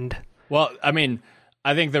 And well, I mean,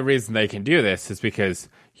 I think the reason they can do this is because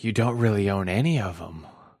you don't really own any of them.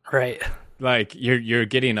 Right. Like you're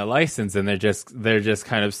getting a license and they're just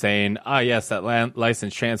kind of saying, yes, that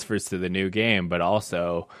license transfers to the new game, but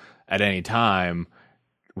also at any time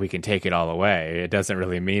we can take it all away. It doesn't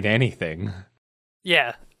really mean anything.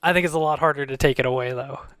 Yeah. I think it's a lot harder to take it away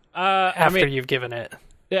though. After you've given it.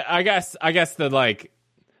 Yeah, I guess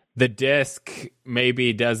the disc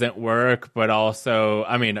maybe doesn't work, but also,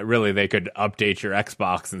 I mean, really, they could update your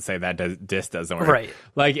Xbox and say that disc doesn't work. Right.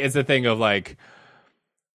 Like, it's a thing of like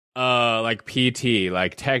PT.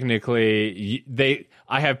 Like, technically,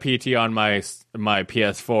 I have PT on my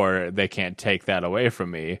PS4. They can't take that away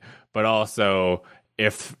from me. But also,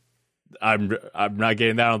 if I'm not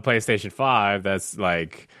getting that on PlayStation 5, that's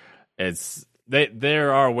like,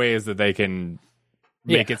 there are ways that they can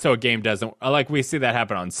make it so a game doesn't, like, we see that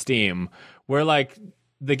happen on Steam, where like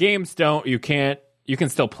the games you can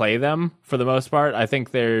still play them for the most part. I don't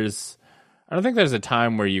think there's a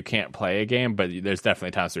time where you can't play a game, but there's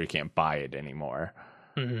definitely times where you can't buy it anymore.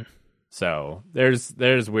 Mm-hmm. So there's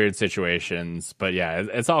weird situations, but yeah,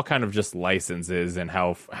 it's all kind of just licenses and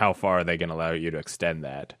how far are they going to allow you to extend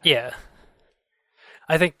that. Yeah.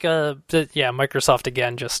 I think, Microsoft,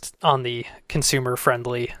 again, just on the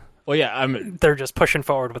consumer-friendly. Well, yeah, they're just pushing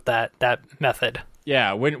forward with that method.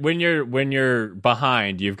 Yeah, when you're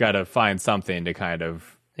behind, you've got to find something to kind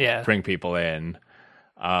of bring people in,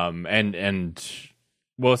 and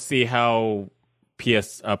we'll see how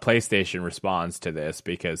PlayStation responds to this,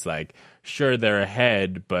 because like, sure, they're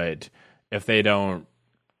ahead, but if they don't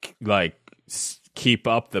like keep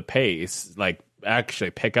up the pace, like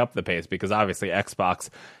actually pick up the pace, because obviously Xbox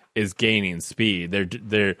is gaining speed.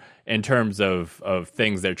 They're in terms of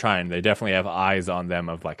things they're trying, they definitely have eyes on them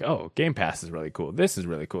of like, oh, Game Pass is really cool. This is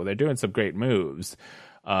really cool. They're doing some great moves.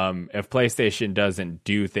 If PlayStation doesn't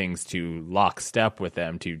do things to lockstep with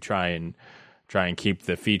them to try and keep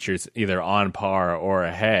the features either on par or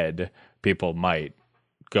ahead, people might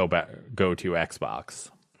go to Xbox.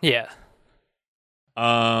 Yeah.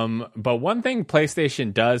 But one thing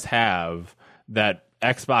PlayStation does have that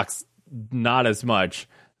Xbox not as much,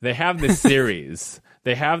 they have the series.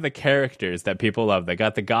 They have the characters that people love. They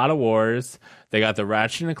got the God of Wars, they got the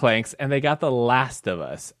Ratchet and Clanks, and they got the Last of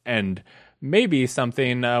Us. And maybe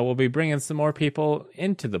something will be bringing some more people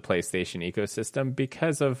into the PlayStation ecosystem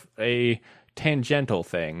because of a tangential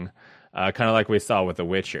thing, kind of like we saw with The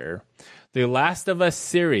Witcher. The Last of Us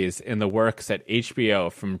series in the works at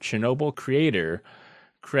HBO from Chernobyl creator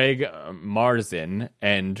Craig Mazin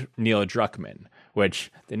and Neil Druckmann,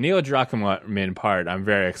 which the Neil Druckmann part I'm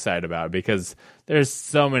very excited about, because there's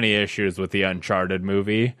so many issues with the Uncharted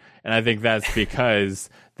movie, and I think that's because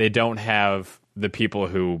they don't have the people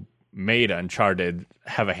who made Uncharted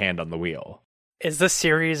have a hand on the wheel. Is this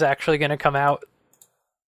series actually going to come out?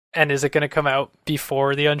 And is it going to come out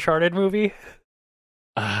before the Uncharted movie?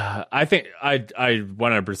 I think I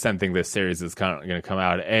 100% think this series is going to come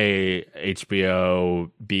out. A,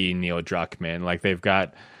 HBO, B, Neil Druckmann. Like,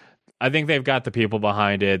 I think they've got the people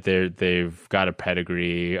behind it. They've got a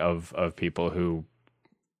pedigree of people who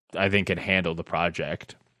I think can handle the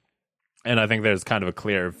project. And I think there's kind of a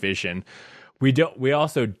clear vision. We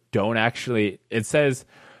also don't actually, it says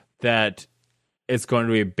that it's going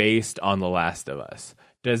to be based on The Last of Us.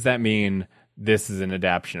 Does that mean this is an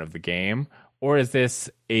adaptation of the game? Or is this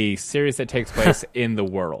a series that takes place in the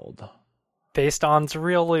world? Based on's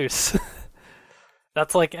real loose.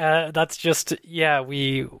 That's like, that's just,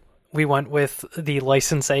 we went with the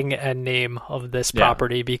licensing and name of this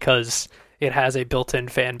property because it has a built-in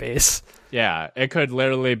fan base. Yeah, it could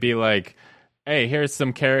literally be like, hey, here's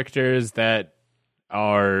some characters that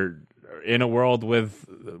are in a world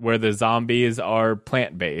where the zombies are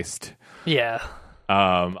plant-based. Yeah.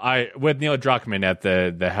 With Neil Druckmann at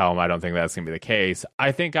the helm, I don't think that's going to be the case.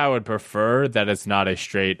 I think I would prefer that it's not a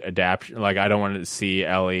straight adaptation. Like, I don't want to see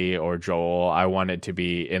Ellie or Joel. I want it to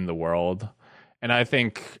be in the world. And I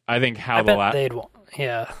think how they'd want.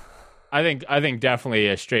 Yeah. I think definitely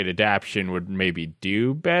a straight adaptation would maybe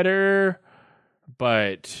do better,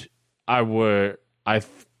 but I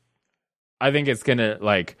think it's gonna,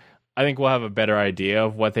 like, I think we'll have a better idea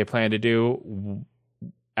of what they plan to do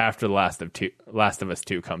after The Last of Us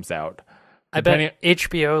 2 comes out. I bet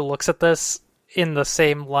HBO looks at this in the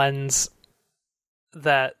same lens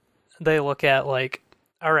that they look at, like,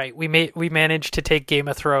 all right, we managed to take Game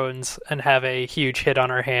of Thrones and have a huge hit on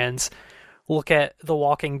our hands. Look at The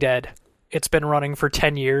Walking Dead. It's been running for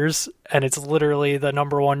 10 years, and it's literally the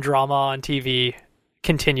number one drama on TV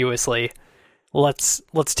continuously. Let's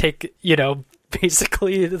take,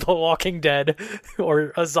 basically The Walking Dead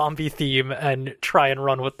or a zombie theme and try and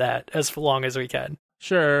run with that as long as we can.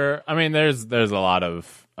 Sure. I mean, there's a lot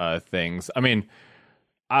of things. I mean,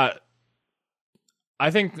 I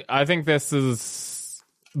think this is,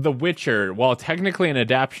 The Witcher, while technically an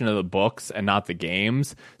adaptation of the books and not the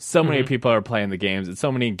games, so many people are playing the games and so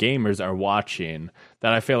many gamers are watching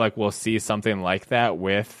that I feel like we'll see something like that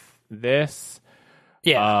with this.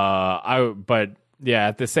 Yeah. But yeah,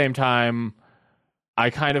 at the same time,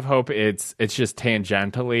 I kind of hope it's just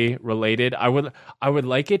tangentially related. I would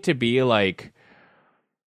like it to be like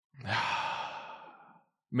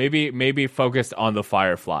maybe focused on the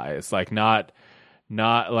Fireflies, like not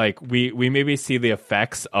like we maybe see the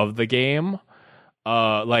effects of the game,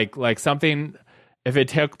 like something if it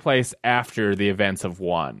took place after the events of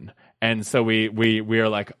 1, and so we are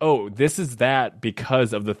like, oh, this is that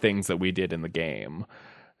because of the things that we did in the game.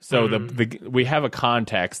 So we have a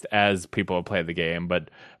context as people play the game,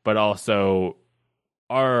 but also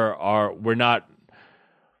we're not.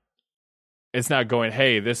 It's not going,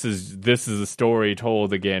 hey, this is a story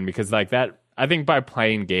told again, because like that. I think by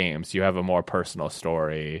playing games, you have a more personal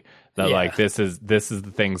story that like this is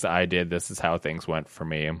the things I did. This is how things went for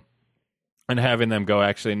me, and having them go,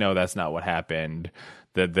 actually, no, that's not what happened.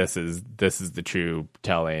 That this is the true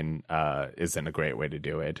telling isn't a great way to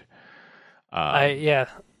do it.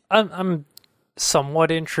 I'm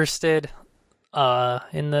somewhat interested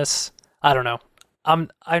in this. I don't know.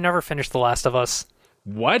 I never finished The Last of Us.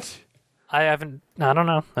 What? I don't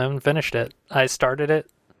know. I haven't finished it. I started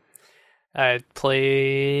it. I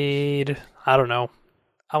played, I don't know.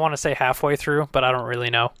 I want to say halfway through, but I don't really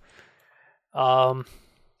know. But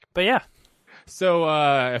yeah. So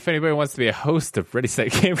if anybody wants to be a host of Ready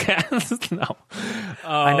Set Gamecast, no.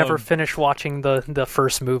 I never finished watching the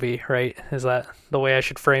first movie, right? Is that the way I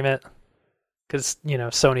should frame it? Because,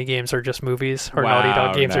 Sony games are just movies, or Naughty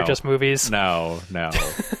Dog games are just movies. No.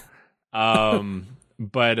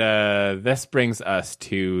 But this brings us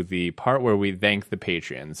to the part where we thank the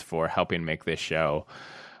patrons for helping make this show.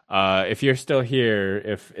 If you're still here,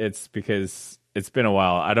 if it's because it's been a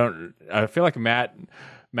while, I feel like Matt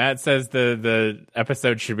says the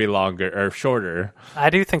episode should be longer or shorter. I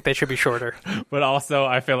do think they should be shorter. But also,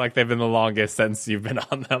 I feel like they've been the longest since you've been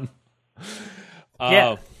on them.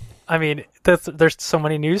 Yeah. I mean, there's so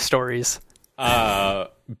many news stories.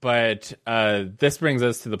 But this brings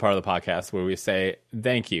us to the part of the podcast where we say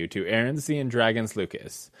thank you to Aaron Z and Dragons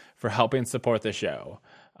Lucas for helping support the show.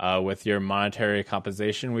 With your monetary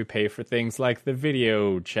compensation, we pay for things like the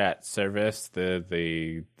video chat service,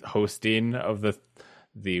 the hosting of the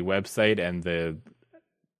website and the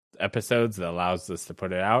episodes that allows us to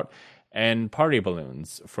put it out, and party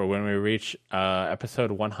balloons for when we reach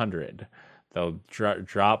episode 100. They'll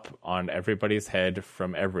drop on everybody's head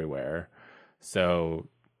from everywhere. So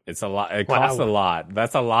it's a lot. It costs a lot.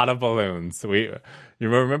 That's a lot of balloons. You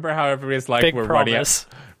remember how everybody's like, Big we're promise.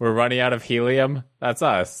 running out of helium. That's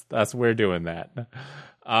us. We're doing that.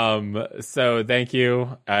 So thank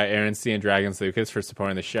you, Aaron C and Dragons Lucas, for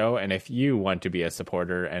supporting the show. And if you want to be a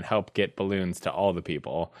supporter and help get balloons to all the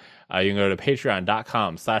people, you can go to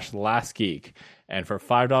patreon.com/thelastgeek. And for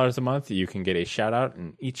 $5 a month, you can get a shout out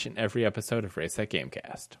in each and every episode of Race That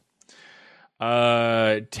Gamecast.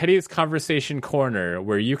 Teddy's Conversation Corner,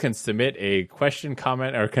 where you can submit a question,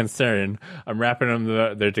 comment, or concern. I'm wrapping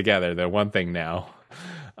them there together. They're one thing now.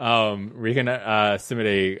 We can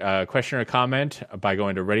submit a question or comment by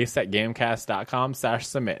going to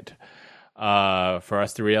readysetgamecast.com/submit for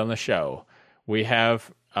us to read on the show. We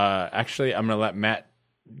have actually, I'm going to let Matt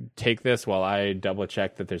take this while I double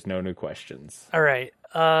check that there's no new questions. All right.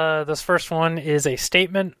 This first one is a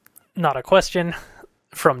statement, not a question,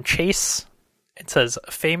 from Chase. It says,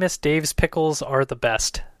 famous Dave's pickles are the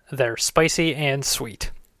best. They're spicy and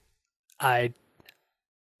sweet. I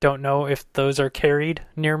don't know if those are carried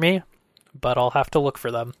near me, but I'll have to look for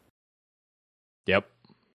them. Yep.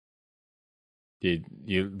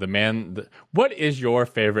 What is your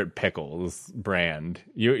favorite pickles brand?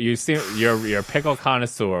 You seem you're a pickle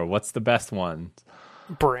connoisseur. What's the best one?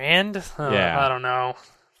 Brand? Yeah. I don't know.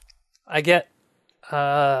 I get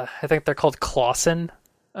I think they're called Clausen.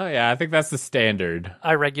 Oh yeah, I think that's the standard.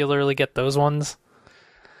 I regularly get those ones.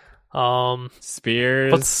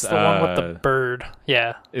 Spears. What's the one with the bird?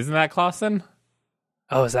 Yeah. Isn't that Clausen?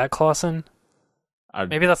 Oh, is that Clausen?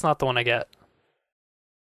 Maybe that's not the one I get.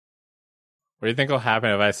 What do you think will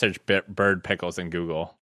happen if I search bird pickles in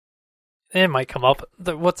Google? It might come up.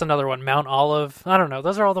 What's another one? Mount Olive. I don't know.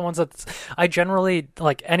 Those are all the ones that I generally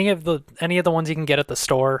like. Any of the ones you can get at the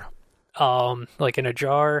store, like in a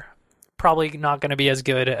jar. Probably not going to be as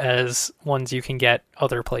good as ones you can get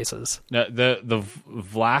other places. No, the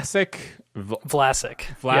Vlasic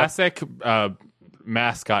yep.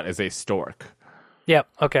 Mascot is a stork. Yep.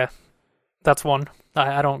 Okay, that's one.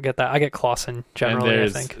 I don't get that. I get Clausen generally. And I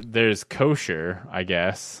think there's kosher, I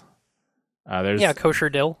guess. There's kosher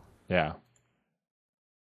dill. Yeah.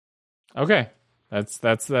 Okay.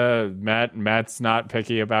 That's Matt's not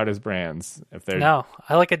picky about his brands. No,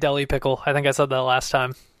 I like a deli pickle. I think I said that last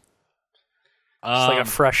time. Just like a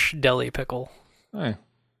fresh deli pickle. Hey.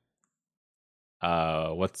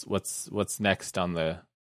 What's next on the?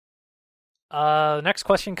 The next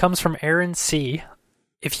question comes from Aaron C.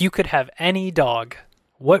 If you could have any dog,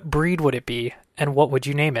 what breed would it be, and what would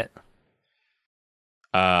you name it?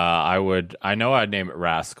 I know I'd name it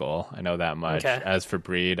Rascal. I know that much. Okay. As for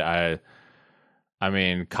breed, I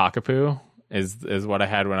mean, Cockapoo is what I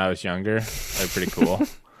had when I was younger. They're pretty cool.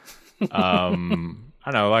 I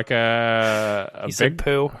don't know, like a you said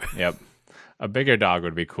poo. Yep. A bigger dog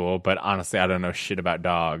would be cool, but honestly, I don't know shit about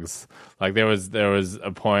dogs. Like there was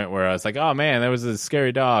a point where I was like, oh man, there was a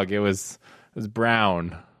scary dog. It was brown.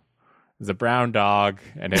 It was a brown dog,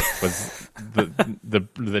 and it was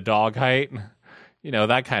the dog height. You know,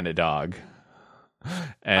 that kind of dog.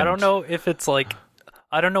 And I don't know if it's like,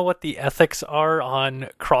 I don't know what the ethics are on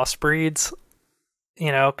crossbreeds,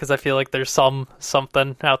 you know, because I feel like there's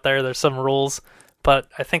something out there, there's some rules, but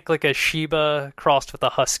I think like a Shiba crossed with a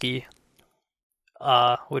Husky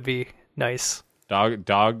would be nice.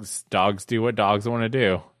 Dogs do what dogs want to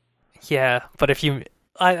do. Yeah, but if you,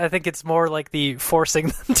 I think it's more like the forcing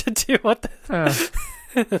them to do what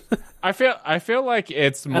I feel like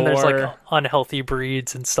it's more. And there's like unhealthy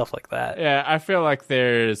breeds and stuff like that. Yeah, I feel like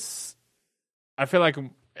it's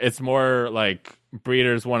more like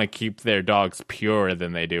breeders want to keep their dogs pure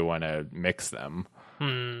than they do want to mix them.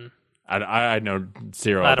 I know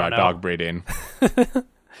zero about dog breeding.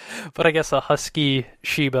 But I guess a Husky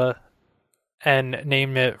Shiba and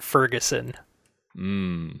name it Ferguson.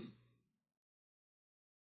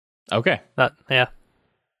 Okay. Yeah.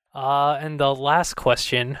 And the last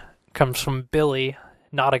question comes from Billy,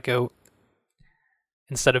 not a goat,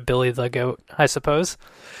 instead of Billy the goat, I suppose.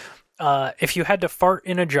 If you had to fart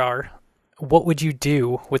in a jar, what would you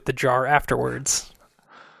do with the jar afterwards?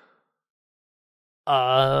 What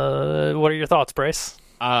are your thoughts, Bryce?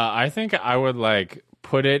 I think I would like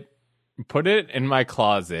put it in my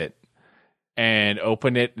closet and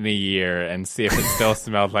open it in a year and see if it still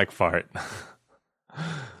smelled like fart.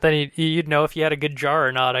 Then you'd know if you had a good jar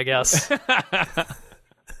or not, I guess.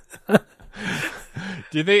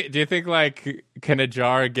 Do you think like can a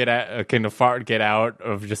fart get out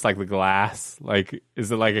of just like the glass? Like,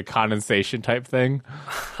 is it like a condensation type thing?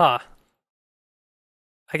 Huh.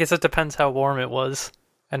 I guess it depends how warm it was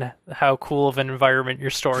and how cool of an environment you're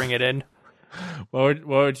storing it in. What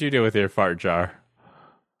would you do with your fart jar?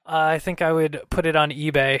 I think I would put it on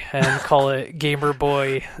eBay and call it Gamer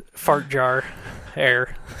Boy Fart Jar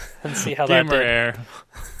Air and see how Gamer that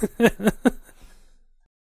did.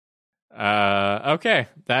 Air. Okay,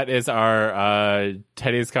 that is our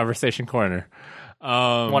Teddy's Conversation Corner.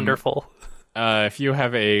 Wonderful. If you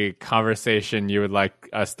have a conversation you would like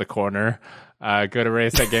us to corner, go to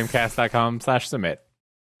race@gamecast.com/submit.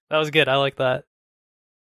 That was good. I like that.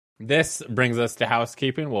 This brings us to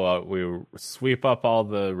housekeeping. We sweep up all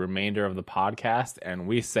the remainder of the podcast, and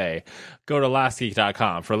we say, go to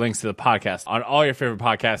lastgeek.com for links to the podcast on all your favorite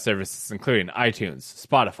podcast services, including iTunes,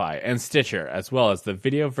 Spotify, and Stitcher, as well as the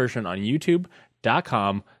video version on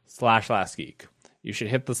youtube.com/lastgeek. You should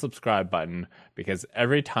hit the subscribe button because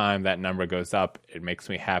every time that number goes up, it makes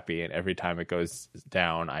me happy, and every time it goes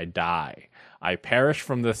down, I die. I perish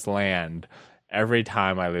from this land every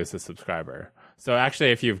time I lose a subscriber. So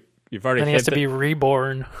actually, if you've already then he has to be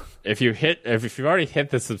reborn. If you've already hit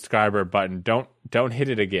the subscriber button, don't hit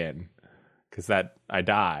it again, because I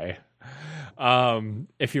die.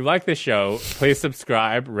 If you like the show, please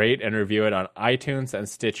subscribe, rate, and review it on iTunes and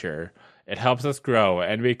Stitcher. It helps us grow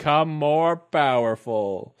and become more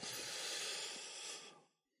powerful.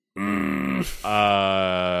 Yep,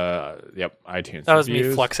 iTunes. That was reviews.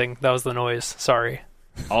 me flexing. That was the noise. Sorry.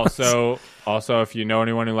 Also, if you know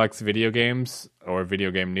anyone who likes video games or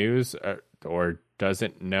video game news or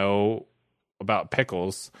doesn't know about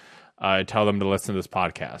pickles, tell them to listen to this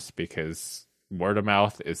podcast because word of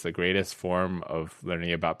mouth is the greatest form of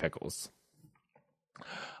learning about pickles.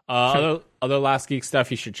 Other Last Geek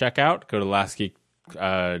stuff you should check out. Go to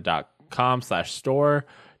lastgeek.com/store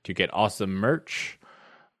to get awesome merch.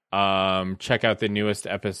 Check out the newest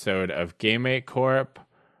episode of GameMate Corp,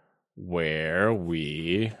 where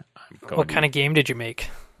what kind of game did you make?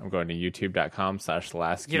 I'm going to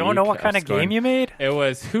youtube.com/lastgeek. You don't know what kind of game you made? It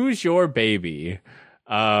was Who's Your Baby?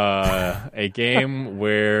 A game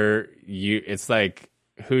where it's like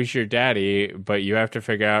Who's Your Daddy, but you have to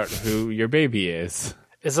figure out who your baby is.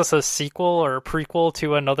 Is this a sequel or a prequel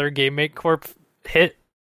to another GameMate Corp hit?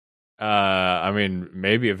 I mean,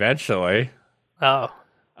 maybe eventually. Oh.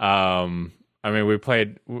 I mean, we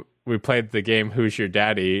played the game Who's Your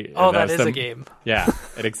Daddy? Oh, that is a game. Yeah,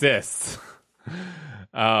 it exists.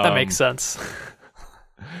 That makes sense.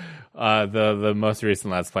 The most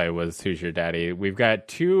recent Let's Play was Who's Your Daddy? We've got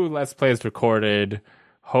 2 Let's Plays recorded.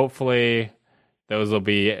 Hopefully, those will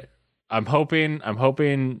be. I'm hoping.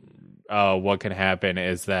 What can happen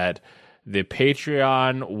is that the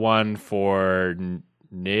Patreon one for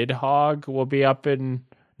Nidhogg will be up in.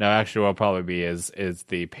 No, actually, what will probably be is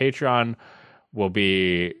the Patreon will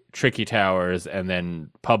be Tricky Towers, and then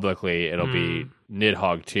publicly it'll be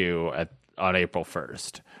Nidhogg 2 on April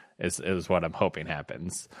 1st. Is what I'm hoping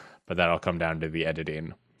happens, but that'll come down to the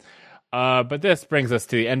editing. But this brings us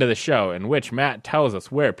to the end of the show, in which Matt tells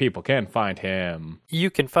us where people can find him. You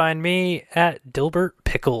can find me at Dilbert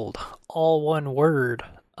Pickled, all one word,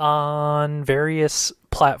 on various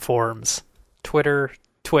platforms. Twitter,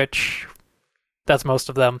 Twitch, that's most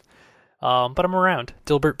of them. But I'm around.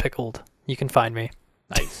 Dilbert Pickled. You can find me.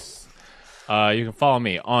 Nice. You can follow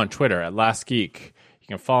me on Twitter at LastGeek. You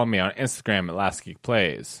can follow me on Instagram at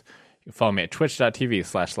LastGeekPlays. You can follow me at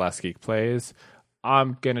twitch.tv/LastGeekPlays.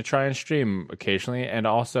 I'm going to try and stream occasionally, and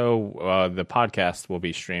also the podcast will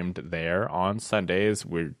be streamed there on Sundays.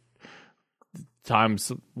 We'll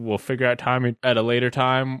figure out time at a later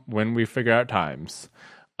time when we figure out times.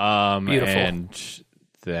 Beautiful. And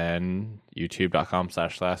then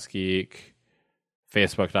youtube.com/LastGeek,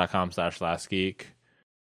 facebook.com/LastGeek.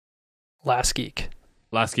 LastGeek.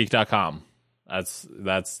 LastGeek.com. That's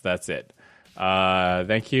it.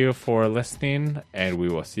 Thank you for listening, and we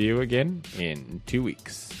will see you again in 2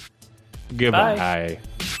 weeks. Goodbye. Bye.